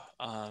YouTube.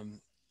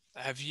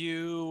 Have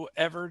you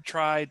ever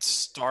tried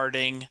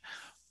starting,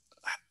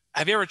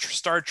 have you ever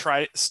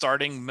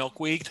starting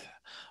milkweed?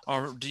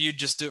 Or do you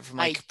just do it from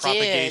I like did.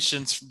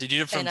 propagations? Did you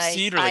do it from And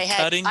seed or like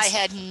cuttings? I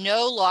had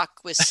no luck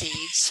with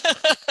seeds.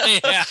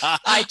 Yeah.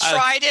 I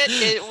tried it.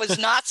 It was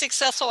not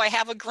successful. I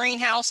have a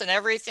greenhouse and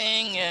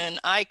everything, and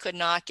I could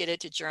not get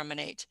it to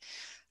germinate.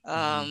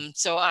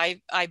 So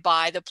I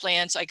buy the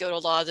plants. I go to a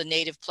lot of the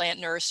native plant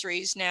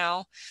nurseries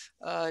now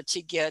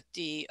to get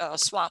the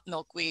swamp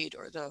milkweed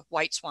or the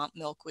white swamp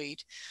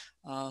milkweed.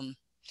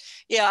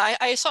 Yeah,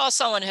 I saw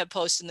someone had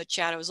posted in the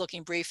chat. I was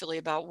looking briefly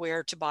about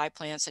where to buy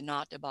plants and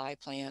not to buy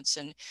plants.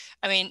 And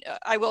I mean,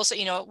 I will say,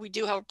 you know, we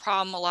do have a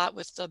problem a lot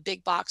with the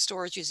big box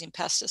stores using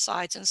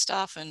pesticides and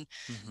stuff. And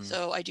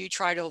so I do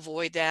try to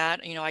avoid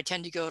that. You know, I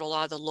tend to go to a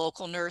lot of the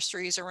local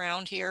nurseries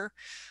around here.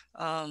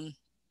 I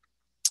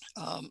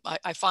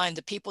find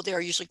the people there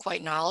are usually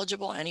quite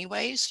knowledgeable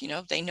anyways. You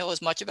know, they know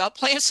as much about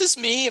plants as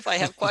me. If I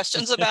have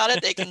questions about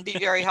it, they can be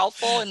very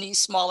helpful in these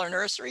smaller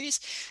nurseries.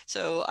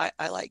 So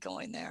I like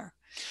going there.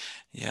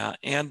 Yeah,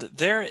 and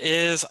there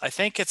is, I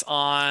think it's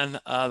on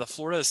the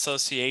Florida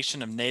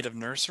Association of Native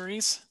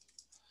Nurseries.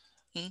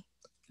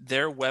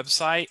 Their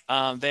website,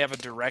 they have a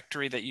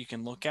directory that you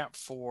can look at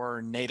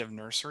for native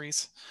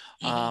nurseries.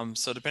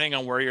 So depending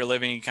on where you're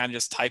living, you kind of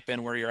just type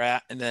in where you're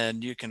at, and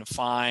then you can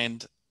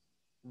find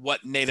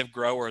what native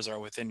growers are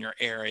within your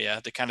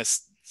area to kind of,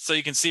 so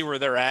you can see where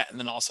they're at and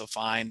then also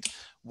find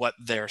what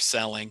they're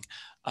selling.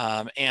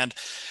 And,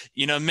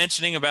 you know,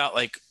 mentioning about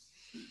like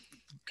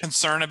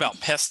concern about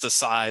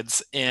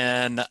pesticides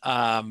in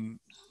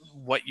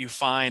what you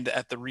find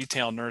at the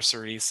retail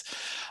nurseries.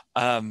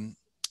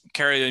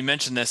 Carrie, you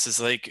mentioned this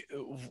is like,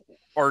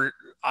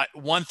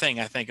 one thing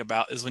I think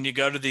about is when you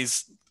go to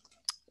these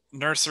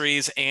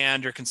nurseries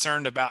and you're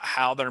concerned about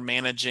how they're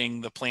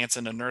managing the plants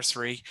in a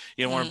nursery,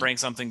 you don't want to bring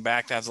something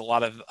back that has a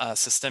lot of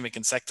systemic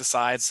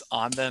insecticides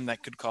on them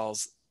that could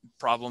cause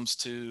problems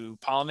to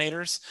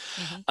pollinators.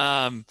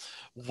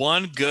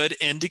 One good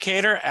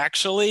indicator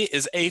actually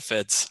is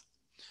aphids.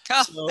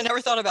 Oh, So I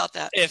never thought about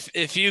that.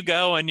 if you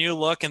go and you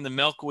look in the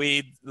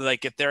milkweed,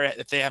 like if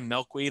they have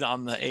milkweed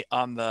on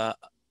the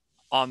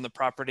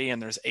property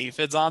and there's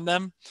aphids on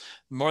them,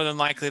 more than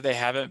likely they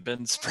haven't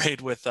been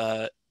sprayed with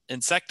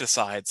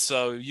insecticides.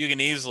 So you can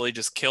easily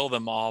just kill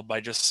them all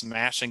by just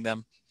smashing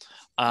them,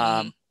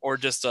 or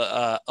just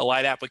a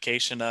light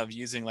application of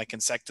using like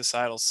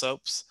insecticidal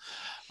soaps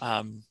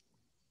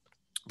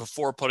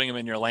before putting them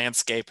in your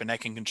landscape, and that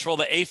can control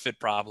the aphid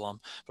problem,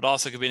 but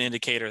also could be an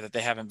indicator that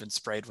they haven't been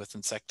sprayed with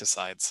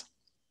insecticides.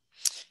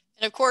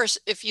 And of course,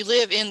 if you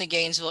live in the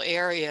Gainesville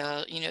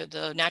area, you know,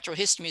 the Natural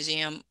History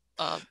Museum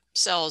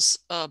sells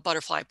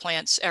butterfly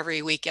plants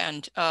every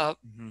weekend for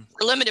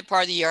a limited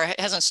part of the year. It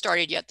hasn't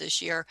started yet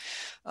this year,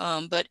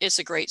 but it's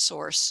a great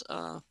source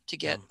to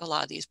get a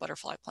lot of these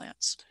butterfly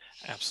plants.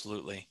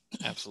 Absolutely.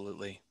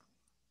 Absolutely.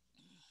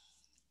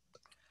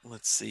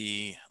 Let's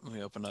see. Let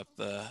me open up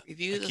the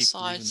review the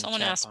slides.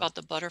 Someone asked about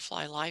the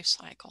butterfly life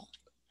cycle.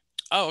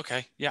 Oh,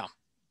 okay. Yeah.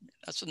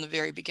 That's from the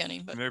very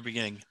beginning. But the very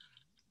beginning.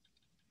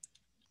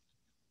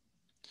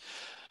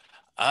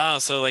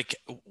 So like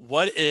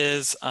what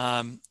is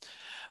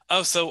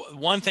so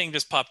one thing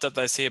just popped up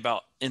that I see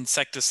about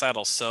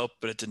insecticidal soap,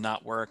 but it did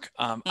not work.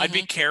 I'd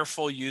be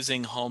careful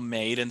using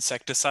homemade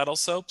insecticidal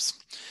soaps,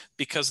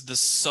 because the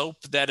soap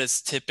that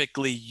is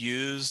typically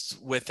used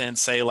within,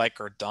 say,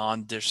 like our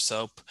Dawn dish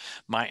soap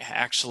might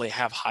actually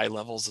have high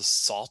levels of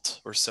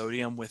salt or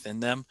sodium within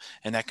them,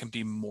 and that can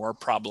be more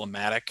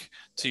problematic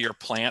to your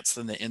plants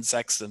than the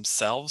insects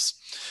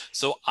themselves.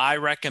 So I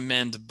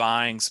recommend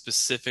buying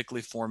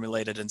specifically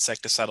formulated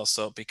insecticidal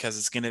soap, because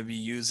it's going to be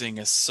using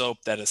a soap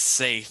that is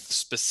safe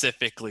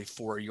specifically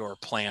for your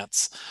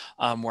plants,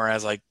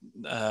 whereas like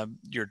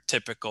your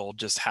typical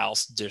just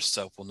house dish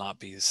soap will not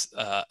be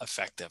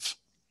effective.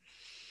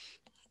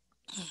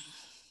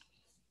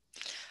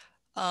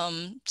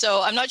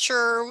 So I'm not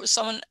sure,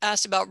 someone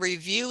asked about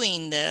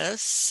reviewing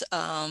this.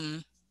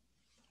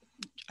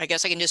 I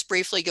guess I can just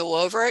briefly go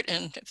over it,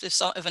 and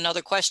if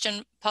another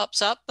question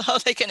pops up,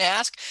 they can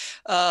ask.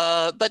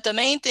 But the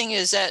main thing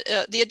is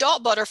that the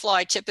adult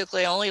butterfly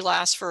typically only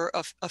lasts for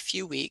a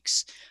few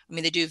weeks. I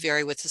mean, they do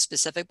vary with the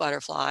specific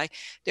butterfly.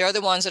 They're the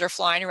ones that are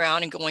flying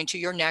around and going to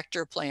your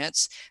nectar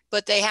plants,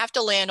 but they have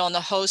to land on the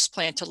host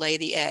plant to lay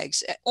the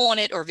eggs on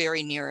it or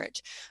very near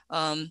it.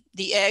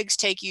 The eggs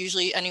take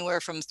usually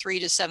anywhere from 3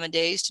 to 7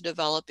 days to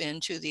develop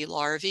into the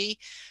larvae.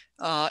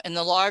 And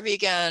the larvae,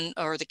 again,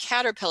 or the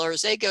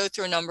caterpillars, they go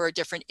through a number of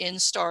different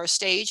instar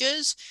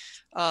stages.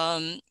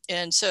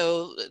 And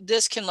so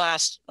this can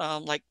last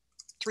like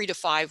 3 to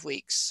 5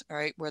 weeks, all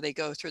right, where they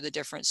go through the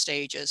different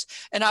stages.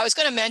 And I was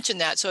going to mention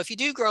that. So if you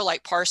do grow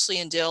like parsley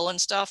and dill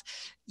and stuff,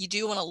 you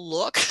do want to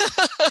look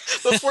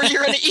before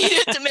you're going to eat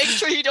it to make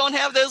sure you don't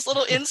have those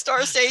little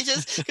instar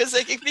stages, because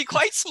they can be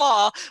quite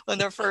small when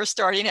they're first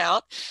starting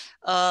out.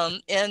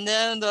 And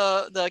then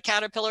the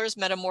caterpillars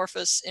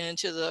metamorphose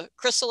into the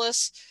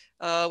chrysalis,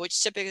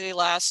 which typically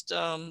lasts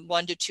 1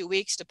 to 2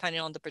 weeks,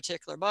 depending on the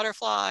particular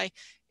butterfly.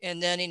 And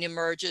then it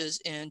emerges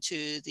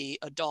into the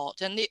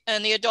adult. And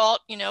the adult,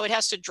 you know, it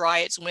has to dry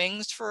its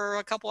wings for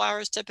a couple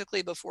hours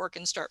typically before it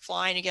can start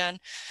flying again.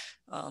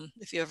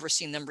 If you've ever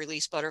seen them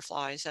release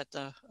butterflies at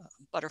the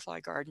butterfly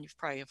garden, you've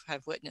probably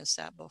have witnessed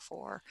that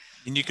before.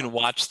 And you can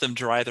watch them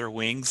dry their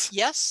wings.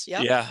 Yes.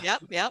 Yep. Yeah.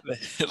 Yep. Like,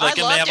 I and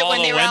they have loved it all when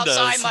the they were windows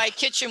outside my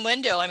kitchen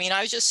window. I mean,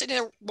 I was just sitting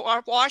there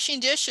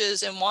washing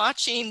dishes and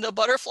watching the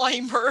butterfly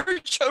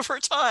emerge over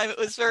time. It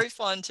was very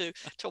fun to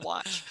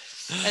watch.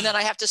 And then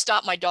I have to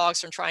stop my dogs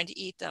from trying to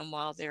eat them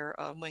while their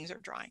wings are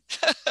drying.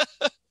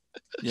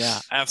 Yeah,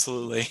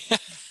 absolutely.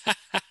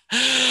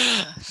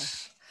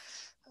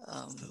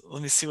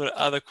 Let me see what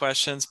other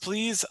questions,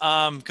 please,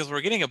 because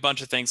we're getting a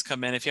bunch of things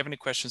come in. If you have any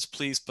questions,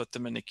 please put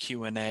them in the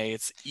Q&A.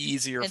 It's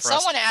easier and for us.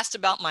 Someone asked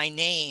about my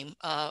name.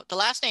 The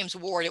last name's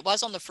Ward. It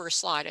was on the first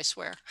slide, I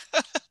swear.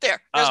 There's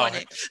my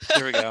name.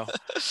 There we go.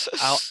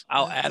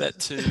 I'll add it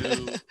to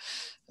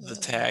the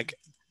tag.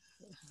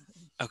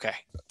 Okay.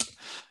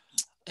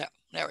 Yeah,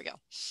 there we go.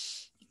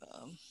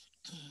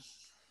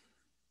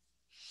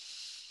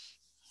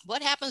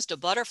 What happens to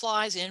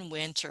butterflies in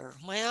winter?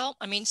 Well,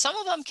 I mean, some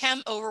of them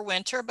can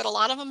overwinter, but a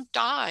lot of them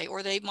die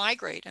or they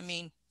migrate. I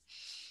mean,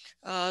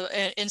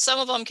 and some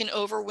of them can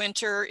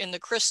overwinter in the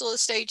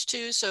chrysalis stage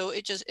too. So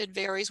it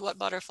varies what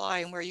butterfly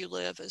and where you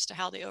live as to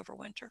how they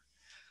overwinter.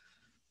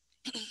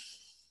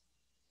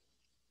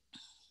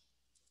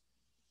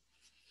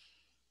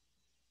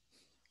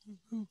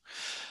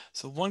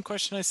 So one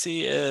question I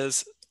see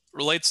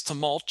relates to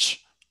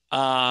mulch.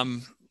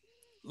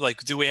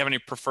 Like, do we have any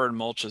preferred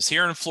mulches?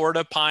 Here in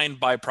Florida, pine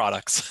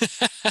byproducts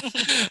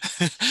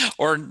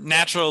or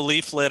natural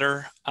leaf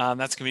litter.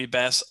 That's going to be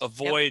best.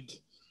 Avoid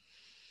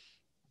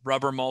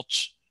rubber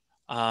mulch,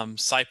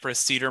 cypress,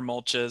 cedar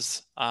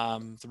mulches.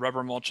 The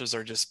rubber mulches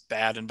are just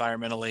bad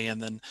environmentally.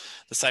 And then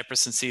the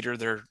cypress and cedar,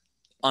 they're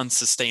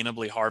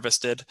unsustainably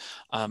harvested.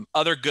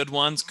 Other good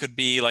ones could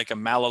be like a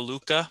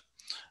Melaleuca.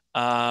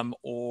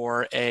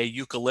 Or a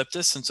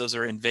eucalyptus, since those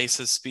are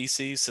invasive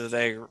species, so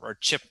they are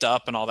chipped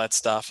up and all that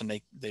stuff, and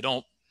they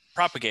don't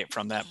propagate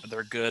from that, but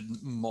they're good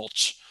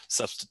mulch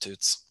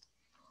substitutes.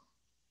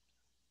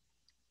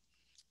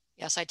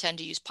 Yes, I tend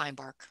to use pine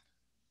bark.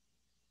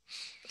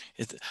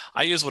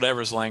 I use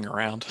whatever's laying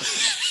around.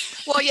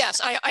 Well,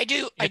 yes, I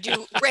do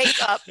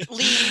rake up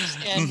leaves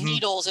and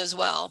needles as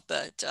well,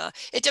 but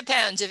it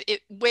depends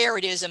where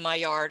it is in my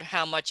yard,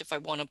 how much, if I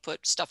want to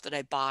put stuff that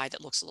I buy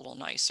that looks a little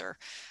nicer.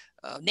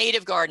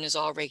 Native garden is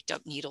all raked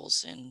up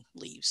needles and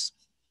leaves.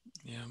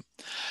 Yeah.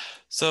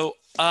 So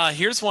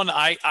here's one.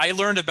 I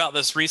learned about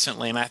this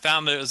recently, and I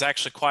found that it was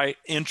actually quite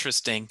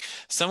interesting.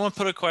 Someone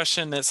put a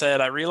question that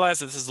said, I realize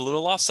this is a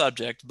little off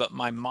subject, but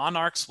my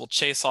monarchs will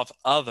chase off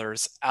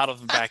others out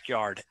of the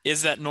backyard.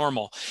 Is that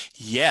normal?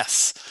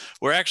 Yes.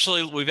 We've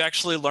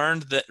actually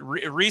learned that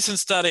a recent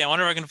study, I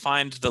wonder if I can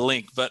find the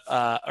link, but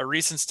a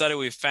recent study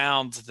we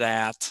found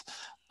that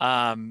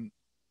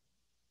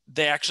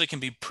they actually can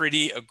be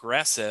pretty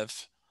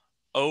aggressive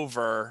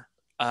over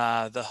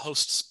the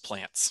host's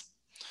plants.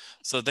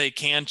 So they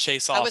can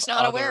chase off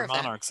other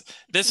monarchs.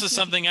 This is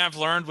something I've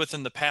learned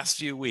within the past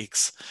few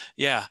weeks.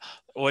 Yeah,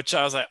 which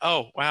I was like,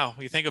 oh, wow.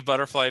 You think of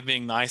butterfly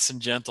being nice and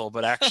gentle,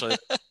 but actually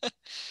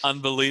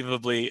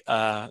unbelievably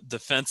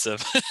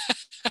defensive.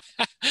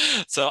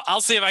 So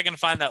I'll see if I can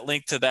find that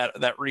link to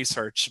that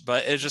research,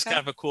 but it's just kind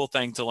of a cool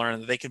thing to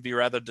learn that they can be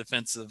rather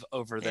defensive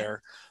over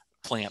their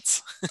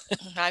plants.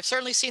 I've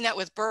certainly seen that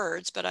with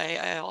birds, but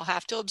I'll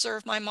have to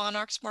observe my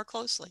monarchs more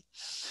closely.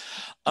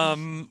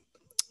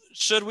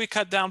 Should we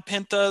cut down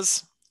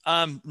pentas?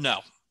 No.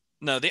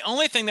 The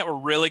only thing that we're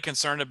really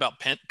concerned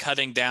about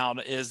cutting down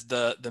is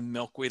the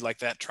milkweed, like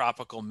that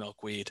tropical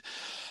milkweed.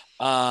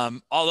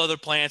 All other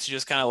plants, you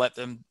just kind of let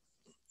them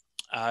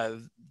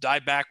die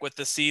back with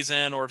the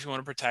season, or if you want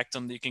to protect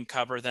them, you can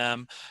cover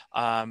them.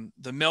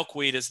 The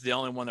milkweed is the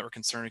only one that we're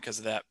concerned because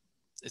of that.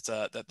 It's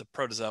the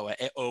protozoa,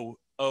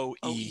 OE.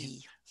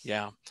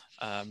 Yeah.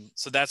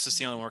 So that's just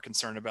the only one we're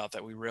concerned about,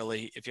 that we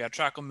really, if you have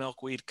tropical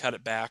milkweed, cut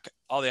it back.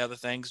 All the other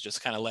things,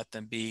 just kind of let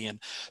them be.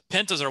 And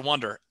pentas are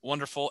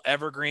wonderful,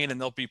 evergreen,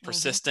 and they'll be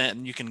persistent,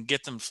 and you can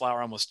get them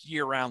flower almost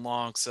year round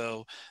long.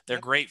 So they're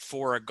great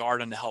for a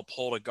garden to help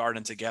hold a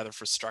garden together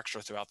for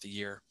structure throughout the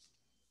year.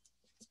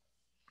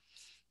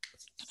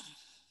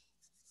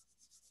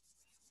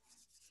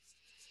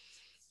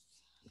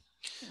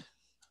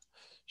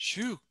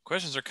 Shoo,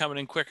 questions are coming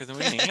in quicker than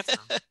we can answer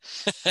them.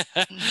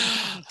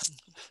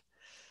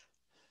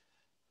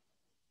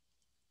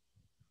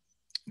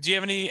 Do you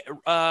have any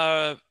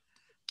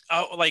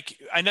Oh, like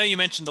I know you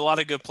mentioned a lot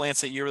of good plants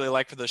that you really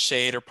like for the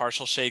shade or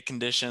partial shade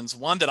conditions.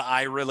 One that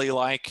I really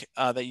like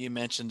that you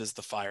mentioned is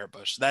the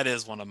firebush. That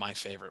is one of my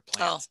favorite Oh,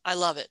 plants. I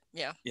love it.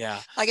 Yeah. Yeah.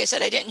 Like I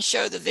said, I didn't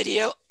show the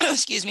video,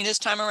 excuse me, this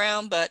time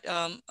around, but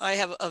I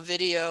have a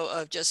video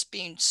of just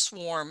being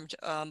swarmed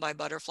by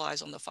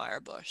butterflies on the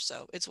firebush.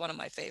 So it's one of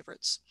my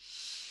favorites.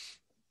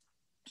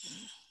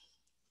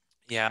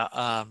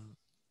 Yeah.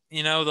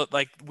 You know,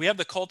 like we have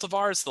the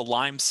cultivars, the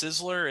lime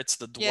sizzler. It's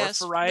the dwarf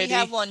Yes, we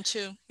have variety. one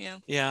too. Yeah.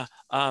 Yeah.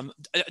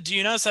 Do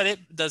you notice that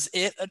does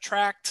it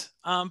attract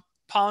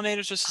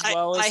pollinators just as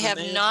well I as the have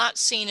native? not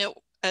seen it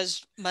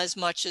as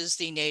much as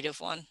the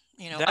native one.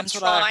 You know, I'm That's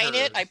what I trying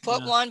it. heard. I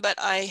put Yeah. one, but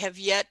I have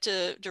yet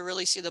to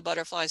really see the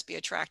butterflies be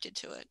attracted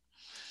to it.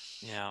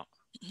 Yeah.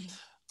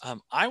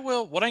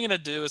 What I'm going to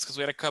do is, because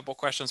we had a couple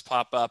questions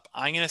pop up,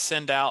 I'm going to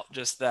send out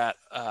just that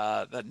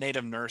that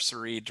native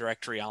nursery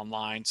directory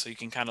online, so you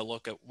can kind of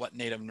look at what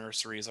native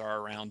nurseries are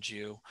around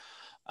you.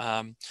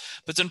 But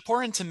it's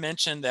important to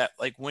mention that,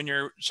 like, when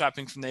you're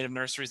shopping from native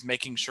nurseries,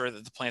 making sure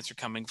that the plants are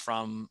coming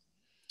from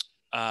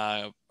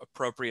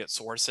appropriate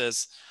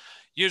sources.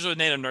 Usually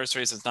native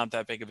nurseries, it's not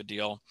that big of a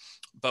deal,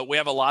 but we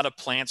have a lot of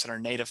plants that are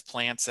native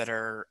plants that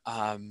are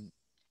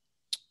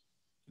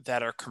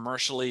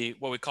commercially,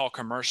 what we call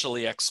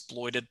commercially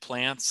exploited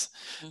plants,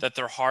 that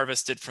they're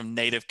harvested from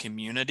native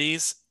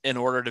communities in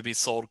order to be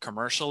sold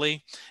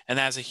commercially. And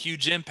that has a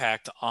huge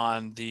impact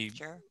on the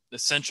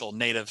essential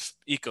native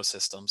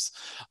ecosystems.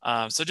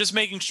 So just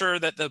making sure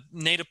that the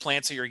native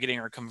plants that you're getting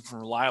are coming from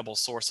a reliable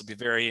source will be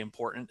very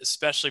important,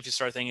 especially if you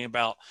start thinking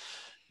about,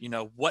 you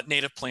know, what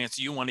native plants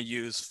you want to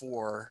use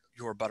for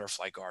your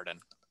butterfly garden.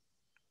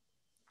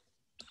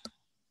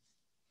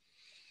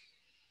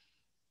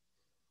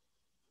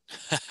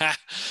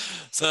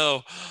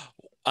 So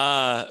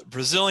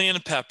Brazilian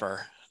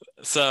pepper.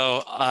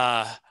 So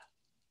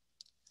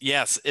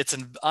yes, it's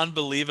an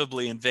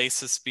unbelievably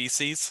invasive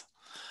species,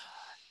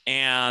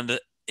 and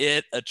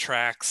it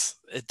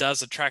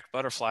does attract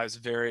butterflies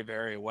very,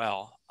 very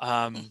well.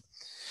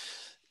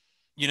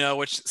 You know,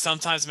 which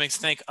sometimes makes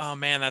you think, oh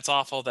man, that's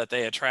awful that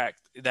they attract,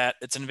 that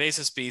it's an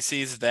invasive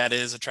species that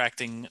is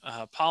attracting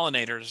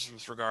pollinators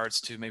with regards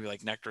to maybe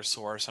like nectar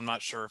source. I'm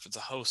not sure if it's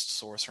a host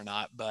source or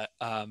not, but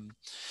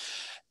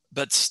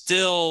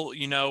still,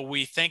 you know,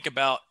 we think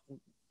about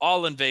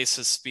all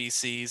invasive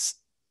species,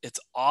 it's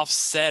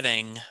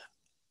offsetting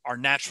our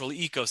natural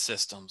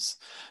ecosystems.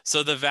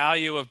 So the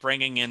value of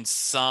bringing in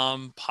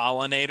some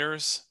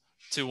pollinators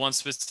to one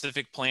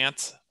specific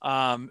plant,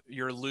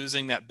 you're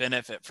losing that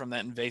benefit from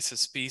that invasive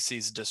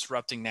species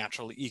disrupting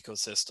natural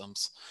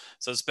ecosystems.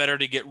 So it's better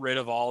to get rid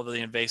of all of the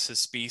invasive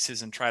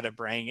species and try to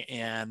bring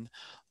in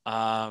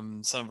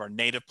some of our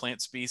native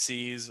plant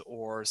species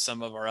or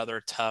some of our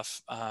other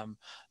tough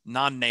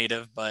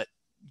non-native but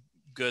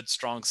good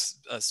strong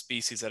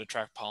species that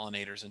attract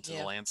pollinators into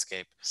the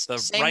landscape. The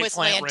Same right with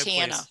plant, right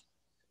lantana. place.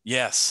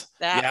 Yes.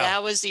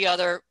 That was the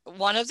other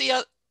one of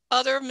the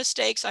other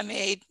mistakes I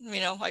made. You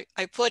know,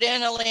 I put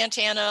in a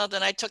lantana,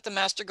 then I took the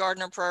Master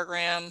Gardener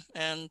program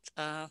and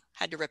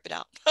had to rip it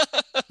out.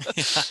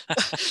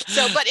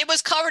 So, but it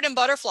was covered in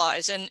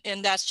butterflies, and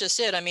that's just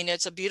it. I mean,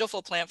 it's a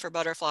beautiful plant for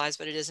butterflies,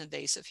 but it is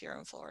invasive here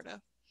in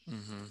Florida.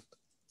 Mm-hmm.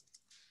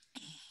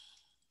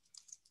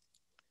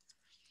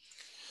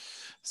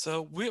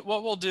 So what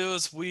we'll do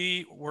is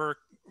we're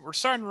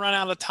starting to run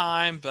out of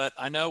time, but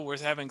I know we're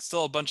having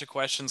still a bunch of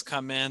questions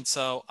come in.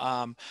 So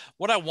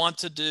what I want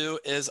to do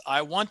is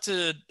I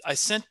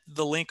sent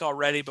the link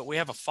already, but we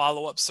have a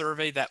follow-up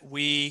survey that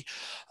we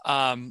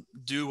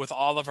do with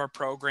all of our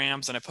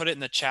programs, and I put it in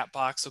the chat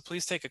box. So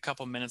please take a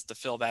couple minutes to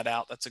fill that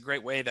out. That's a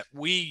great way that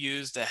we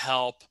use to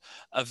help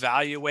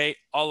evaluate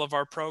all of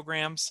our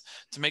programs,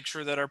 to make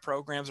sure that our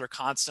programs are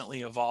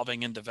constantly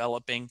evolving and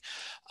developing.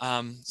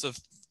 So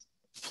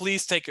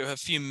please take a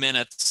few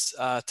minutes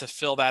to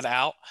fill that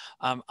out.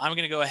 I'm going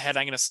to go ahead.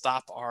 I'm going to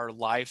stop our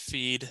live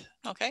feed.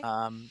 Okay.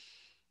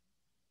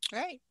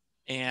 Right.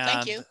 And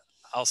thank you.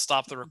 I'll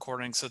stop the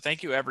recording. So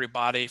thank you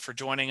everybody for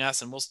joining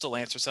us, and we'll still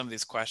answer some of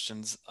these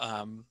questions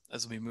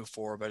as we move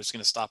forward, but it's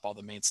going to stop all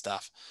the main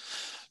stuff.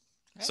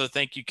 Right. So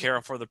thank you,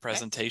 Carol, for the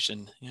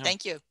presentation. Right.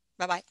 Thank you.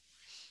 Bye-bye.